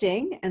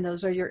twisting, and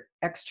those are your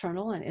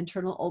external and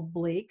internal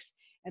obliques,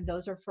 and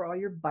those are for all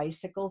your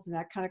bicycles, and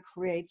that kind of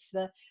creates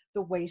the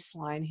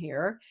waistline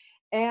here.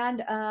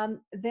 And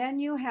then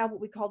you have what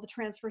we call the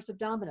transverse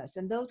abdominis,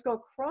 and those go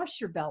across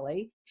your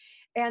belly.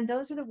 And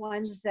those are the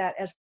ones that,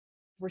 as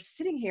we're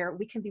sitting here,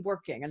 we can be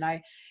working.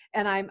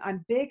 And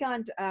I'm big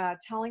on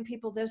telling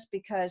people this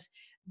because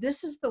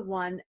this is the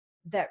one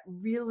that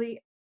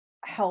really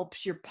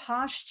helps your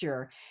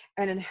posture,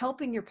 and in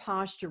helping your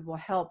posture will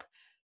help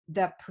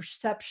that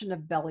perception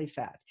of belly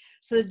fat.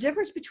 So the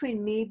difference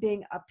between me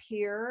being up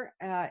here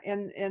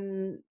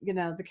in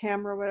the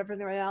camera or whatever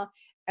right now,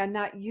 and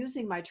not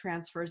using my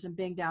transfers and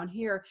being down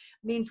here,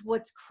 means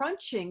what's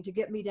crunching to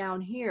get me down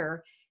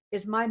here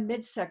is my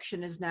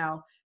midsection is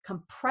now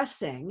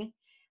compressing,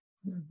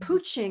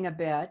 pooching a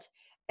bit,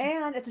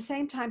 and at the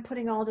same time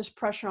putting all this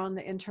pressure on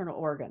the internal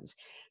organs.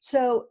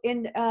 So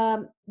in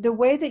the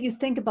way that you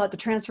think about the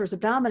transverse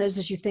abdominis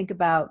is you think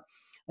about,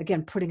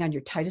 again, putting on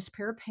your tightest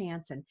pair of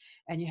pants,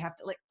 and you have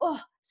to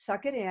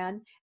suck it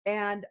in.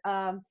 And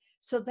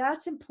so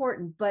that's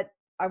important. But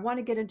I want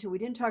to get into, we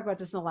didn't talk about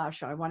this in the last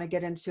show. I want to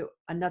get into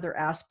another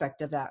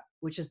aspect of that,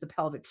 which is the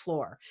pelvic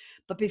floor.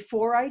 But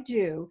before I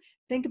do,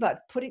 think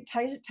about putting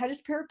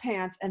tightest pair of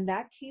pants, and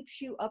that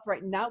keeps you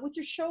upright, not with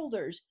your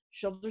shoulders.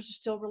 Shoulders are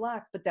still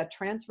relaxed, but that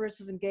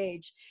transverse is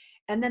engaged.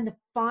 And then the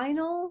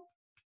final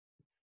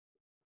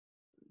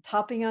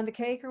topping on the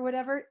cake or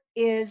whatever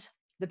is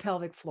the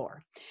pelvic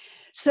floor.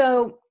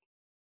 So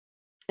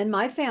in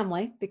my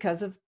family,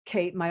 because of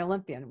Kate, my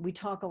Olympian, we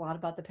talk a lot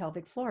about the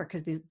pelvic floor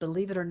because,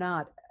 believe it or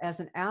not, as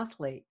an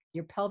athlete,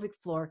 your pelvic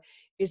floor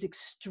is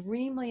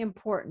extremely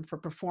important for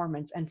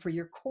performance and for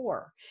your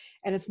core.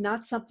 And it's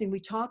not something we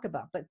talk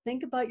about, but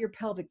think about your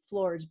pelvic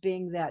floor as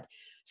being that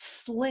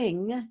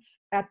sling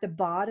at the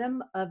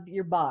bottom of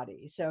your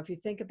body. So if you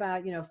think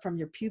about, from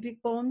your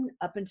pubic bone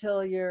up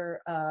until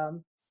your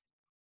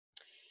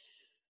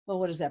well,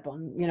 what is that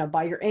bone?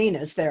 By your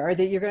anus there,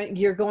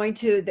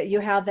 that that you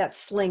have that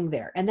sling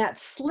there. And that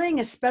sling,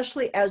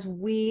 especially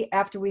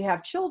after we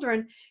have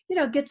children,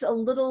 gets a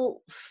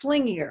little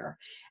slingier.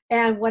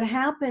 And what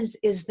happens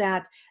is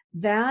that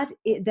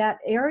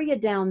area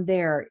down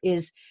there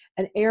is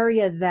an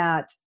area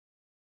that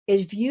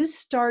if you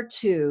start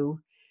to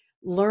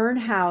learn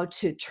how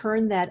to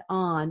turn that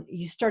on,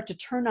 you start to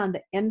turn on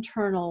the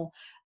internal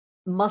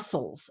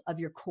muscles of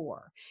your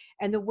core.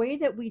 And the way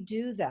that we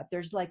do that,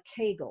 there's like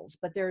Kegels,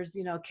 but there's,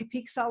 a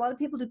lot of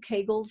people do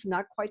Kegels,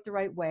 not quite the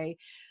right way.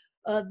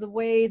 The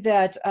way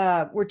that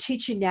we're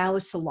teaching now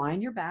is to lie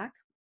on your back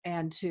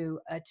and to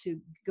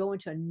go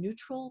into a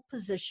neutral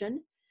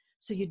position,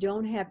 so you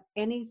don't have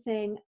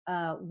anything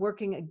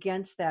working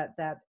against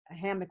that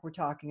hammock we're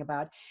talking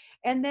about.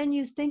 And then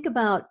you think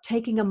about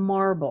taking a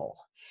marble,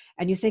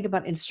 and you think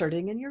about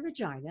inserting in your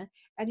vagina,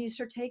 and you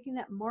start taking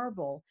that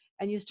marble,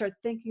 and you start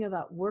thinking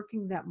about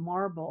working that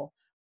marble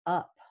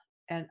up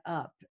and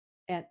up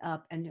and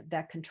up, and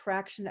that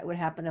contraction that would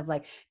happen of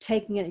like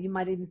taking it. You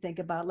might even think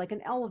about like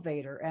an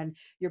elevator, and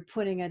you're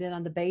putting it in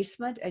on the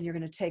basement, and you're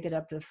going to take it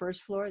up to the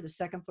first floor, the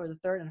second floor, the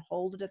third, and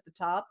hold it at the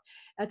top.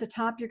 At the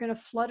top, you're going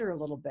to flutter a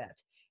little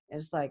bit.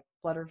 It's like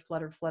flutter,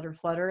 flutter, flutter,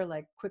 flutter,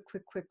 like quick,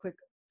 quick, quick, quick,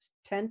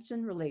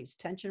 tension, release,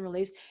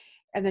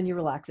 and then you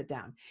relax it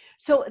down.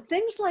 So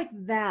things like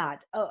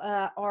that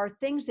are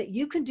things that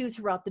you can do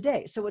throughout the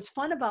day. So what's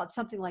fun about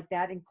something like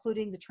that,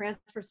 including the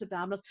transverse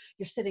abdominals,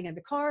 you're sitting in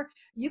the car,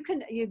 you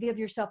give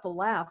yourself a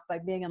laugh by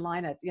being in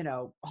line at,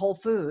 Whole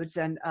Foods,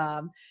 and,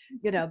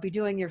 be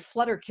doing your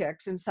flutter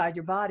kicks inside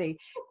your body.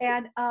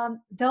 And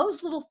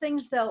those little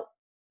things, though,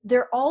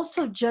 they're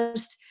also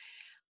just,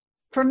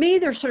 for me,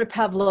 they're sort of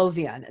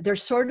Pavlovian. They're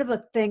sort of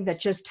a thing that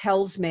just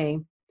tells me,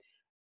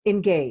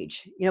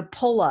 engage,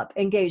 pull up,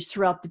 engage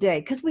throughout the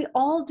day. Because we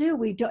all do.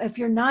 We do. If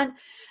you're not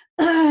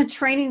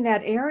training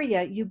that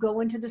area, you go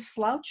into the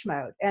slouch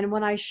mode. And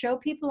when I show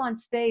people on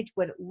stage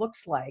what it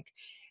looks like,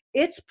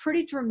 it's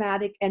pretty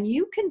dramatic. And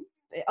you can,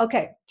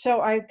 okay,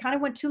 so I kind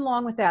of went too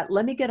long with that.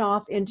 Let me get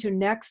off into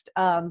next.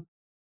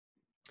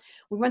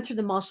 We went through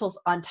the muscles.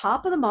 On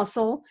top of the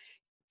muscle,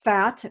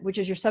 fat, which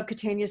is your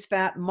subcutaneous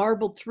fat,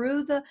 marbled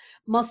through the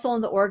muscle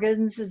and the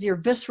organs, is your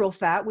visceral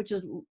fat, which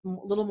is a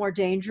little more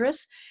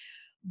dangerous.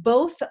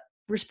 Both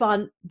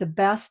respond the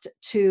best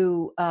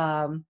to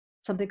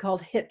something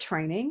called HIIT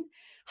training,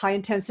 high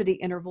intensity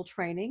interval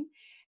training.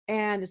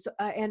 And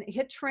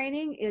HIIT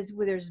training is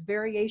where there's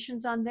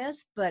variations on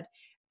this, but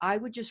I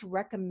would just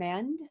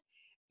recommend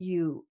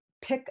you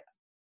pick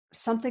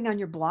something on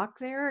your block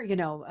there,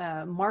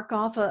 mark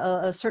off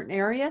a certain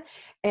area.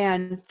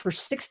 And for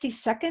 60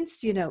 seconds,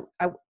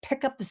 I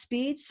pick up the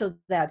speed, so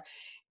that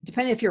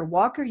depending if you're a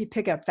walker, you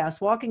pick up fast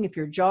walking. If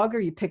you're a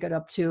jogger, you pick it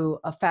up to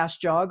a fast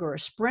jog or a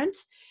sprint.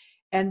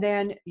 And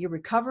then you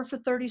recover for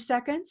 30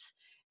 seconds.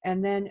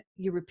 And then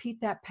you repeat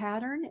that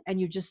pattern,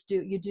 and you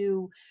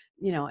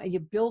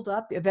build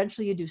up.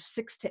 Eventually you do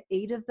 6 to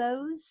 8 of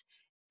those.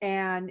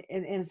 And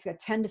it's a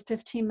 10 to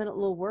 15 minute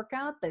little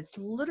workout, but it's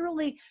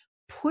literally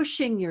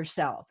pushing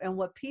yourself.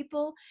 And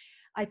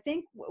I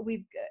think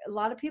a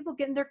lot of people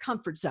get in their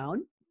comfort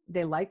zone.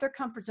 They like their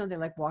comfort zone. They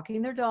like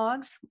walking their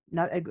dogs.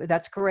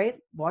 That's great.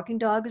 Walking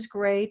dog is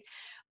great.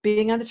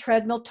 Being on the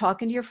treadmill,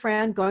 talking to your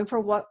friend, going for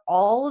a walk,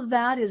 all of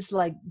that is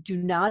like,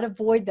 do not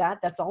avoid that.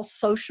 That's all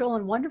social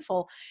and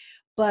wonderful.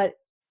 But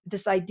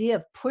this idea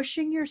of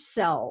pushing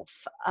yourself,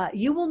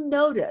 you will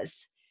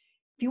notice,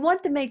 if you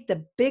want to make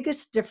the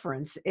biggest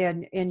difference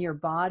in your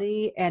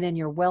body and in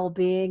your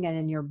well-being and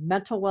in your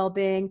mental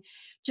well-being,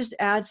 just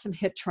add some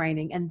HIIT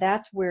training. And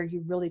that's where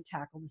you really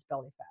tackle this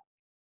belly fat.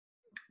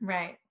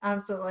 Right.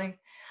 Absolutely.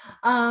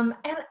 And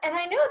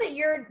I know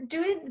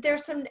that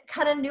there's some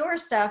kind of newer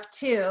stuff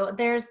too.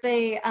 There's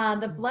the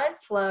blood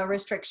flow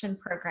restriction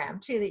program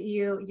too, that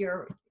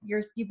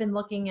you've been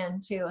looking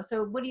into.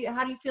 So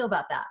how do you feel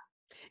about that?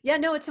 Yeah,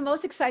 no, it's the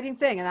most exciting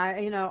thing. And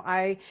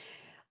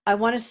I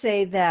want to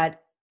say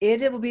that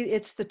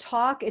it's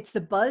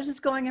the buzz is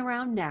going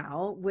around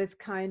now with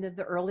kind of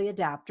the early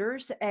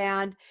adapters,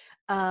 and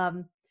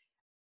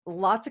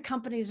lots of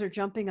companies are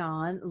jumping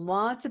on.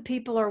 Lots of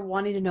people are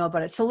wanting to know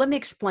about it. So let me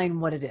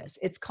explain what it is.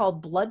 It's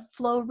called blood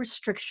flow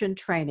restriction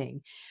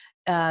training.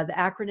 The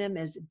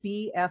acronym is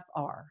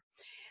BFR.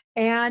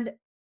 And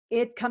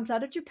it comes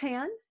out of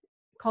Japan,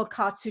 called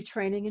Katsu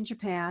training in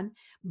Japan.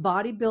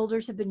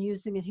 Bodybuilders have been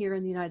using it here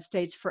in the United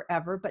States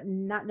forever, but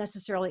not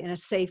necessarily in a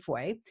safe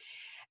way.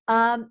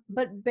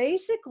 But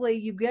basically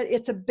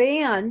it's a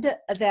band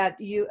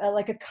that you,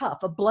 like a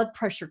cuff, a blood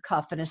pressure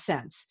cuff in a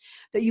sense,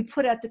 that you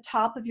put at the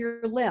top of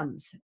your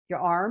limbs, your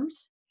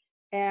arms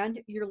and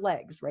your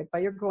legs, right by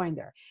your groin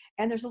there.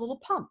 And there's a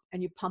little pump,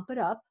 and you pump it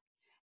up,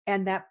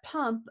 and that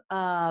pump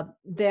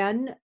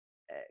then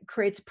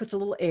puts a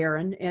little air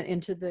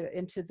into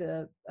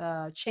the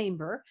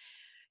chamber,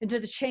 into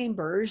the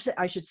chambers,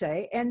 I should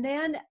say. And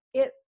then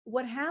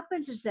what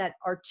happens is that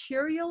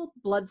arterial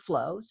blood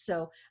flow.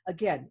 So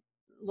again,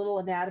 little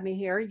anatomy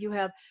here. You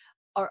have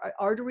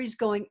arteries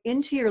going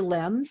into your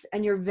limbs,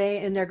 and your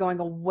vein, and they're going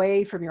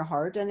away from your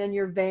heart, and then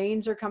your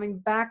veins are coming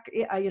back,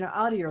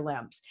 out of your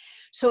limbs.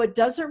 So it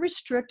doesn't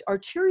restrict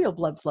arterial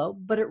blood flow,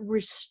 but it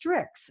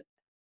restricts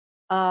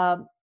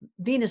um,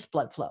 venous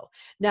blood flow.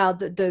 Now,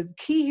 the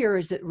key here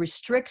is it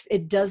restricts,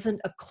 it doesn't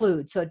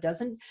occlude. So it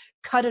doesn't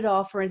cut it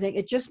off or anything.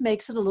 It just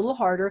makes it a little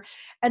harder.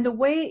 And the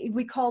way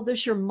we call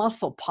this your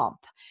muscle pump.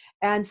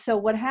 And so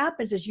what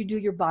happens is you do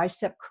your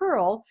bicep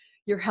curl,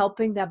 you're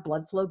helping that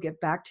blood flow get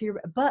back to your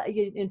butt,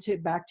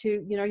 back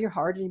to, your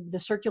heart and the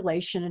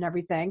circulation and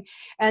everything.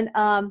 And,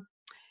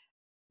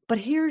 but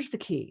here's the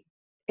key.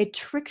 It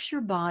tricks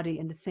your body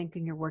into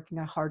thinking you're working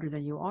out harder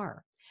than you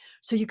are.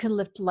 So you can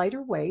lift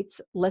lighter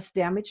weights, less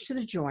damage to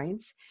the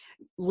joints,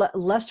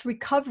 less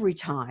recovery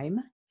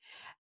time,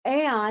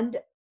 and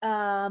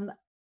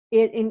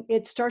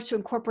it starts to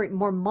incorporate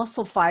more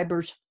muscle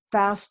fibers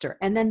faster.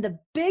 And then the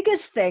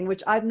biggest thing,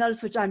 which I've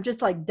noticed, which I'm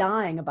just like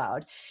dying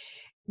about,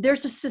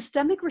 there's a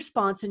systemic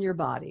response in your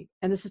body.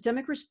 And the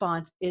systemic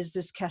response is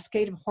this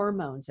cascade of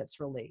hormones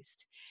that's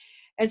released.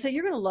 And so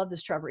you're going to love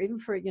this, Trevor, even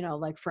for,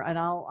 and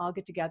I'll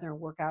get together and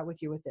work out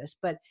with you with this,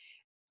 but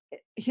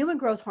human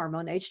growth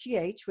hormone,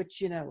 HGH,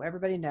 which,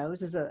 everybody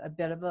knows is a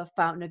bit of a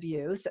fountain of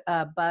youth,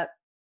 but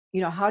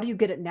how do you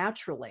get it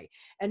naturally?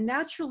 And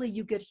naturally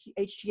you get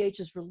HGH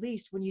is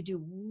released when you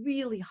do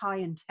really high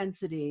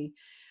intensity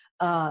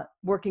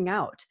working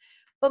out.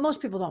 But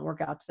most people don't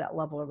work out to that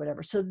level or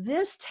whatever. So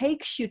this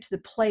takes you to the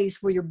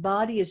place where your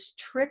body is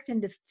tricked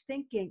into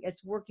thinking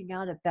it's working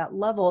out at that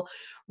level,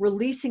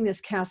 releasing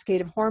this cascade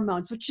of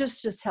hormones, which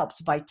just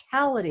helps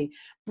vitality,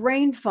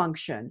 brain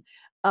function.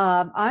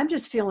 I'm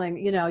just feeling,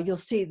 you'll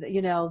see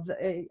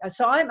that,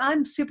 so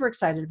I'm super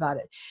excited about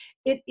it.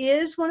 It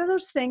is one of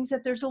those things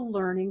that there's a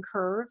learning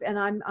curve, and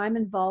I'm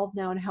involved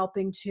now in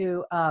helping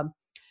to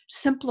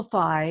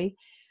simplify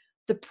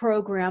the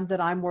program that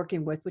I'm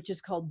working with, which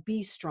is called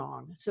Be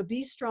Strong. So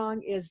Be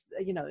Strong is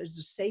the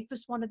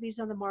safest one of these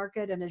on the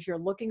market. And as you're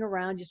looking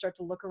around, you start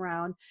to look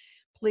around,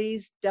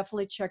 please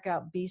definitely check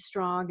out Be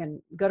Strong and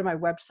go to my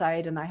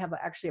website. And I have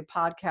actually a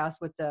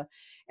podcast with the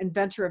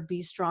inventor of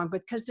Be Strong,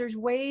 because there's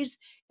ways,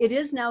 it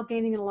is now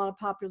gaining a lot of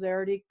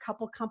popularity.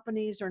 Few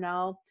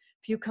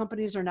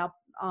companies are now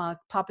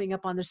popping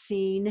up on the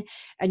scene,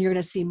 and you're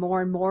going to see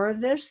more and more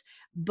of this.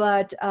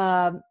 But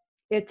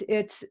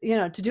it's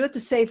to do it the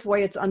safe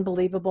way, it's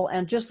unbelievable.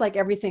 And just like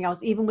everything else,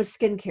 even with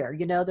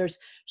skincare, there's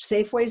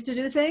safe ways to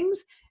do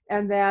things.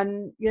 And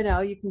then,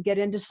 you can get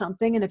into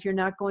something, and if you're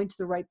not going to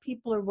the right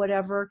people or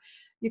whatever,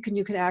 you can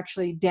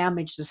actually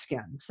damage the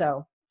skin.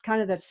 So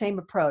kind of that same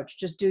approach,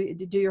 just do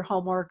your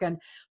homework. And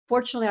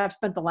fortunately, I've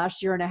spent the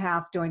last year and a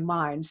half doing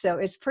mine. So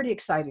it's pretty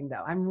exciting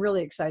though. I'm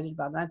really excited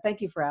about it. And thank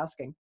you for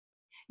asking.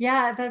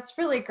 Yeah, that's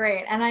really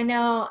great. And I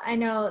know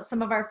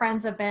some of our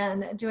friends have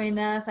been doing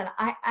this, and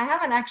I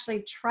haven't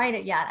actually tried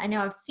it yet. I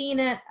know I've seen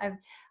it,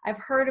 I've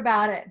heard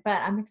about it,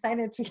 but I'm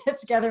excited to get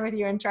together with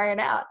you and try it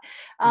out.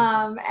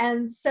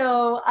 And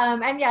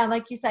yeah,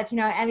 like you said,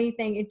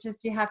 anything, you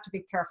have to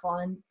be careful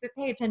and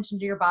pay attention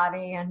to your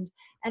body and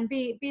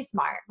be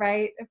smart,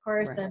 right? Of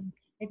course. Right. And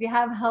if you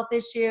have health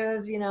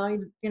issues, you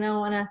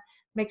want to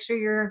make sure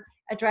you're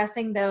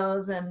addressing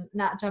those and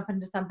not jump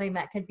into something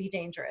that could be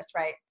dangerous,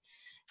 right?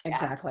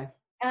 Exactly.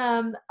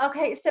 Yeah.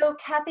 Okay. So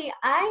Kathy,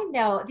 I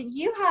know that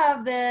you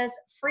have a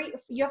free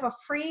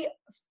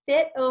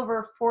Fit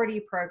Over 40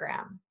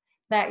 program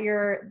that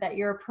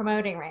you're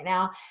promoting right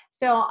now.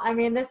 So, I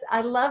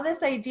love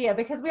this idea,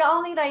 because we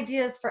all need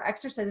ideas for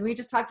exercise. We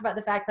just talked about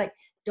the fact, like,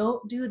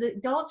 don't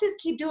just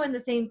keep doing the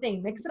same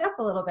thing, mix it up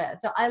a little bit.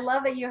 So I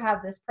love that you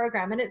have this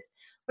program, and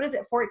what is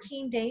it,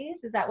 14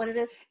 days? Is that what it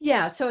is?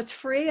 Yeah. So it's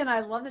free. And I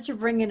love that you're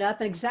bringing it up.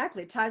 And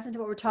exactly, it ties into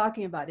what we're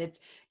talking about.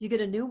 You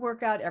get a new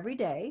workout every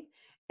day,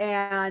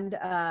 and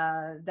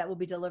that will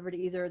be delivered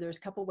there's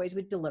a couple ways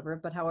we deliver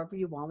it, but however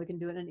you want, we can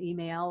do it in an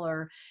email,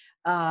 or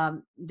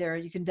there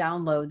you can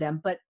download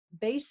them. But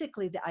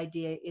basically the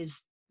idea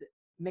is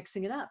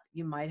mixing it up.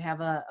 You might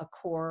have a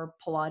core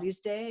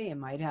Pilates day. You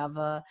might have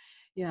a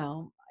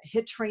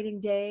HIIT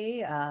training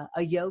day,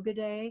 a yoga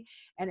day,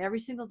 and every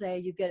single day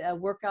you get a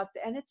workout,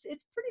 and it's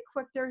pretty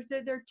quick. They're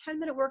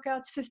 10-minute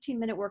workouts,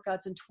 15-minute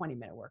workouts, and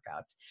 20-minute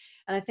workouts.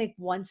 And I think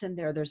once in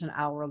there's an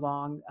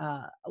hour-long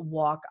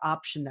walk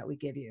option that we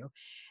give you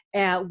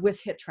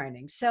with HIIT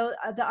training. So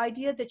the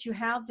idea that you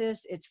have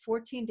this, it's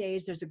 14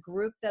 days. There's a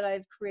group that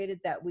I've created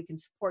that we can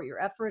support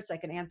your efforts. I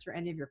can answer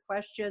any of your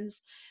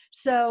questions.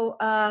 So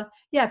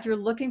if you're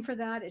looking for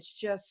that, it's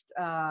just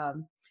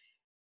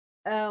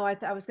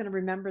I was going to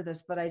remember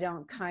this, but I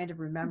don't kind of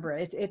remember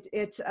it.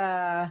 It's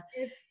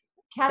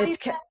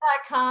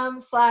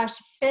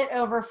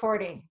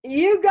kathysmith.com/fit-over-40.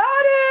 You got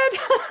it.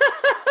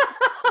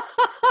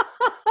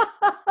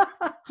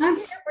 I'm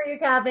here for you,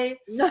 Kathy.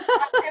 And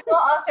we'll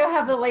also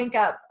have the link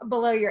up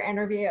below your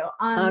interview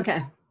on the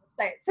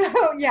website. So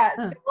so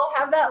we'll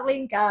have that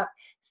link up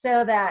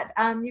so that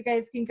you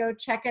guys can go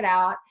check it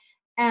out.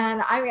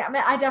 And I'm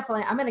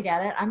going to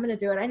get it. I'm going to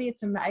do it. I need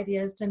some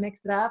ideas to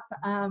mix it up.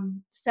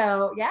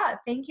 So yeah,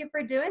 thank you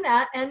for doing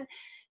that. And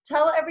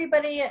tell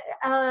everybody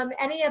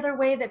any other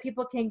way that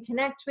people can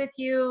connect with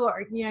you,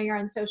 or, you're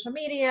on social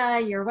media,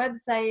 your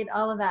website,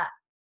 all of that.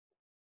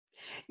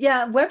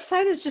 Yeah,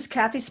 website is just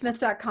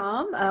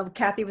kathysmith.com,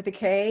 Kathy with a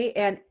K,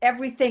 and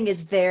everything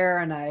is there.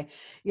 And I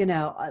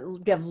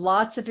give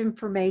lots of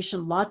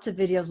information, lots of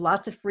videos,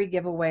 lots of free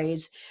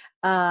giveaways.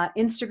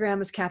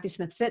 Instagram is Kathy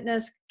Smith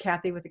Fitness,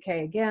 Kathy with a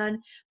K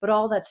again, but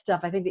all that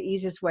stuff. I think the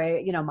easiest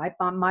way,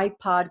 my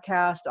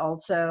podcast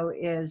also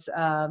is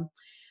The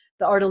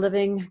Art of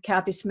Living,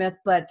 Kathy Smith.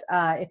 But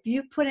if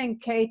you put in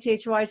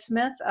KTHY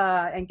Smith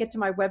and get to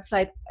my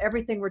website,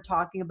 everything we're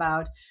talking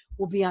about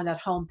will be on that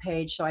home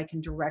page, so I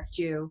can direct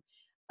you.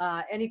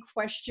 Any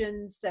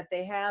questions that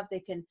they have, they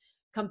can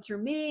come through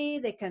me.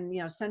 They can,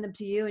 send them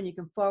to you, and you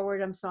can forward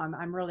them. So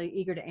I'm really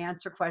eager to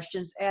answer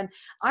questions. And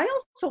I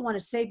also want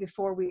to say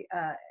before we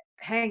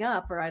hang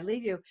up or I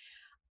leave you,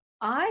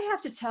 I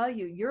have to tell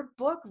you, your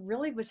book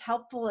really was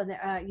helpful. And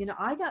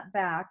I got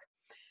back.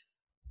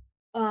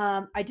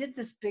 I did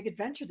this big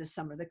adventure this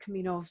summer, the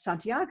Camino of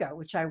Santiago,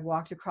 which I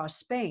walked across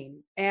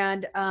Spain.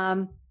 And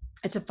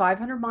it's a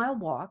 500-mile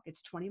walk.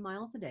 It's 20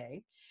 miles a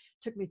day.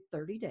 It took me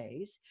 30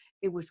 days.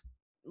 It was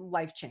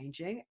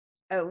life-changing.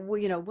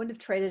 Wouldn't have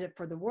traded it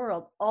for the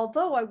world.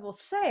 Although I will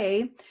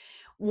say,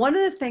 one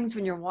of the things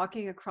when you're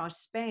walking across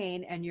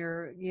Spain and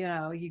you're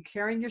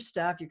carrying your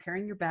stuff, you're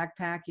carrying your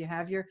backpack, you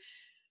have your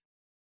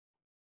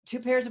 2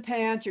 pairs of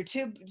pants, your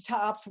 2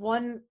 tops,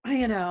 one,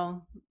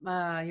 your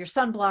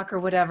sunblock or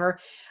whatever.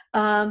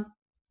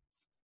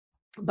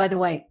 By the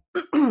way,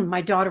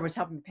 my daughter was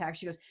helping me pack.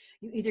 She goes,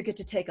 you either get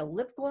to take a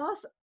lip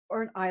gloss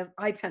or an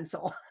eye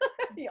pencil.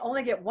 You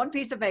only get one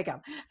piece of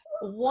makeup,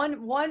 one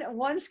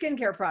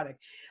skincare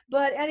product.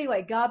 But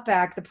anyway, got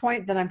back. The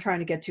point that I'm trying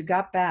to get to,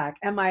 got back.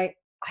 And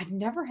I've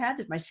never had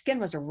this. My skin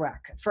was a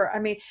wreck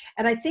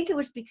and I think it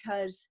was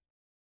because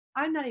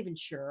I'm not even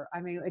sure.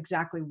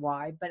 Exactly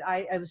why, but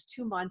I was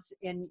 2 months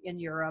in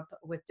Europe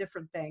with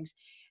different things.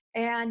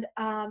 And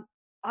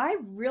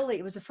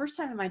it was the first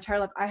time in my entire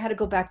life I had to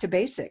go back to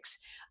basics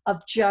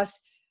of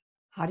just,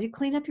 how do you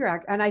clean up your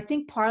act? And I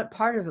think part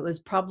of it was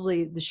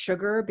probably the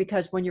sugar,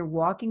 because when you're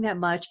walking that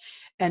much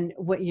and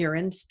when you're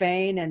in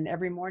Spain and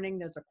every morning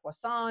there's a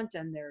croissant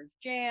and there's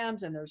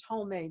jams and there's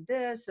homemade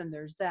this and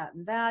there's that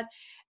and that,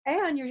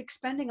 and you're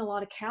expending a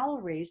lot of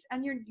calories,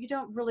 and you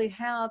don't really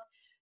have,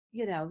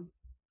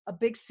 a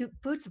big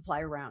food supply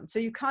around. So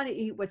you kind of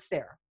eat what's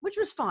there, which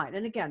was fine.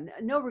 And again,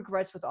 no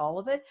regrets with all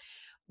of it.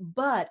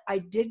 But I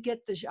did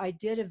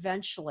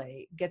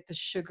eventually get the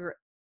sugar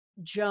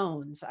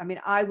Jones.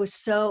 I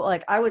was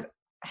I was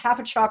half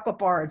a chocolate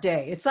bar a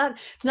day. It's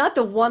not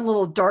the one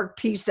little dark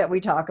piece that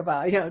we talk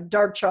about,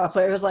 dark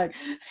chocolate. It was like,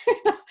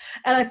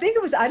 and I think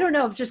it was, I don't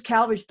know if just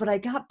calories, but I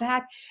got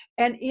back,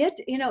 and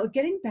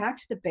getting back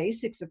to the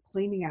basics of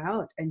cleaning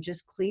out and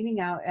just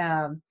cleaning out,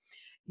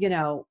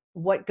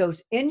 what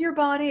goes in your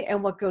body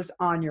and what goes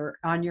on your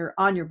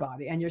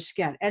body and your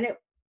skin, and it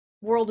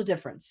world of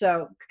difference.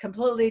 So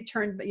completely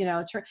turned.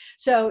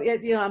 So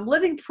I'm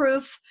living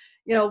proof,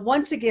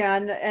 once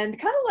again. And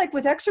kind of like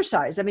with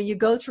exercise, you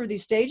go through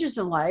these stages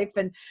in life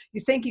and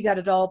you think you got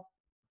it all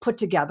put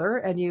together,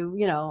 and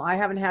I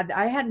hadn't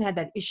had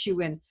that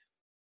issue in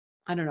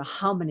I don't know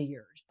how many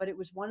years, but it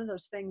was one of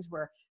those things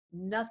where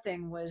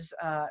nothing was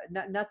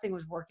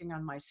working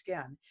on my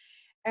skin.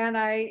 And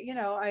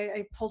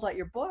I pulled out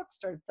your book,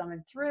 started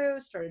thumbing through,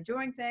 started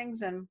doing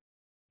things, and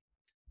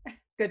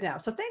good now.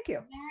 So thank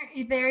you.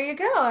 There you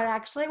go. It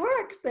actually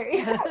works. There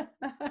you go.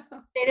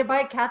 Created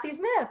by Kathy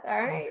Smith.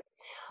 All right.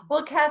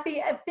 Well,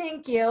 Kathy,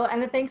 thank you.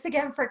 And thanks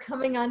again for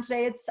coming on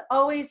today. It's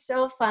always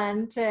so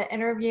fun to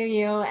interview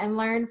you and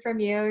learn from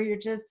you.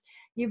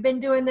 You've been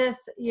doing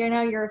this,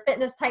 you're a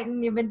fitness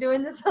titan. You've been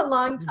doing this a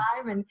long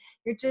time, and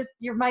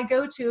you're my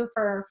go-to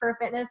for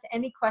fitness,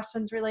 any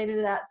questions related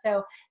to that.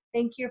 So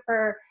thank you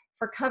for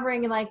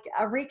covering like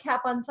a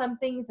recap on some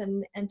things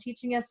and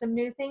teaching us some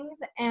new things.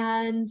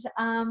 And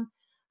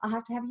I'll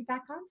have to have you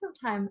back on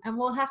sometime, and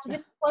we'll have to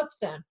hit the slope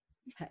soon.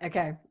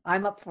 Okay.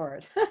 I'm up for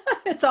it.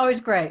 It's always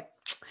great.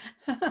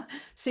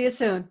 See you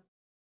soon.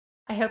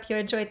 I hope you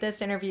enjoyed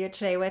this interview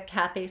today with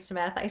Kathy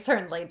Smith. I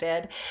certainly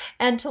did.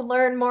 And to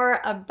learn more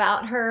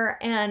about her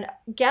and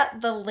get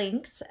the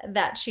links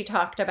that she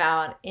talked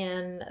about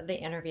in the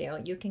interview,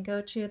 you can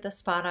go to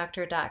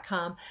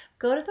thespadoctor.com,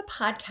 go to the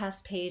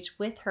podcast page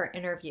with her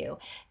interview,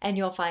 and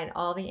you'll find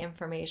all the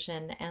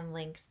information and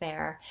links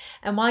there.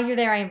 And while you're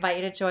there, I invite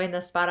you to join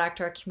the Spa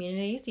Doctor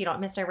community so you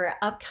don't miss our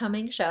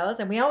upcoming shows.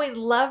 And we always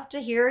love to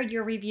hear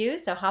your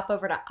reviews, so hop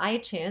over to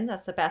iTunes.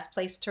 That's the best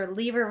place to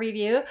leave a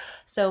review.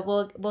 So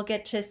we'll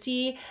get to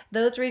see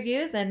those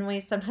reviews, and we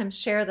sometimes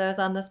share those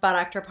on the Spa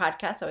Doctor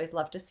podcast. Always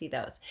love to see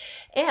those.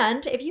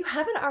 And if you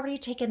haven't already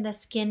taken the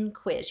skin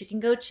quiz, you can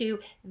go to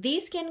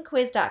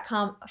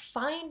theskinquiz.com,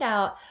 find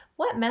out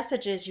what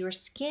messages your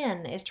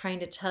skin is trying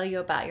to tell you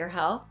about your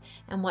health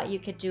and what you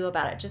could do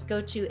about it. Just go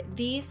to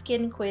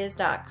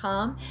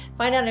theskinquiz.com.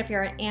 Find out if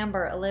you're an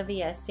Amber,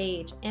 Olivia,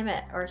 Sage,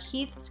 Emmett, or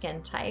Heath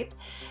skin type.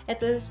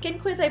 It's a skin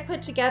quiz I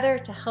put together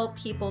to help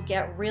people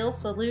get real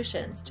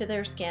solutions to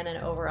their skin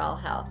and overall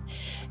health.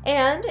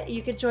 And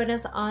you can join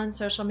us on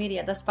social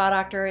media. The Spa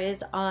Doctor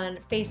is on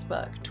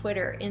Facebook,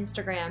 Twitter,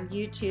 Instagram,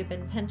 YouTube,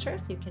 and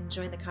Pinterest. You can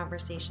join the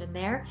conversation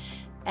there.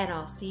 And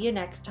I'll see you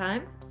next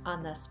time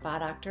on the Spa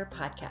Doctor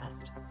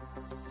podcast.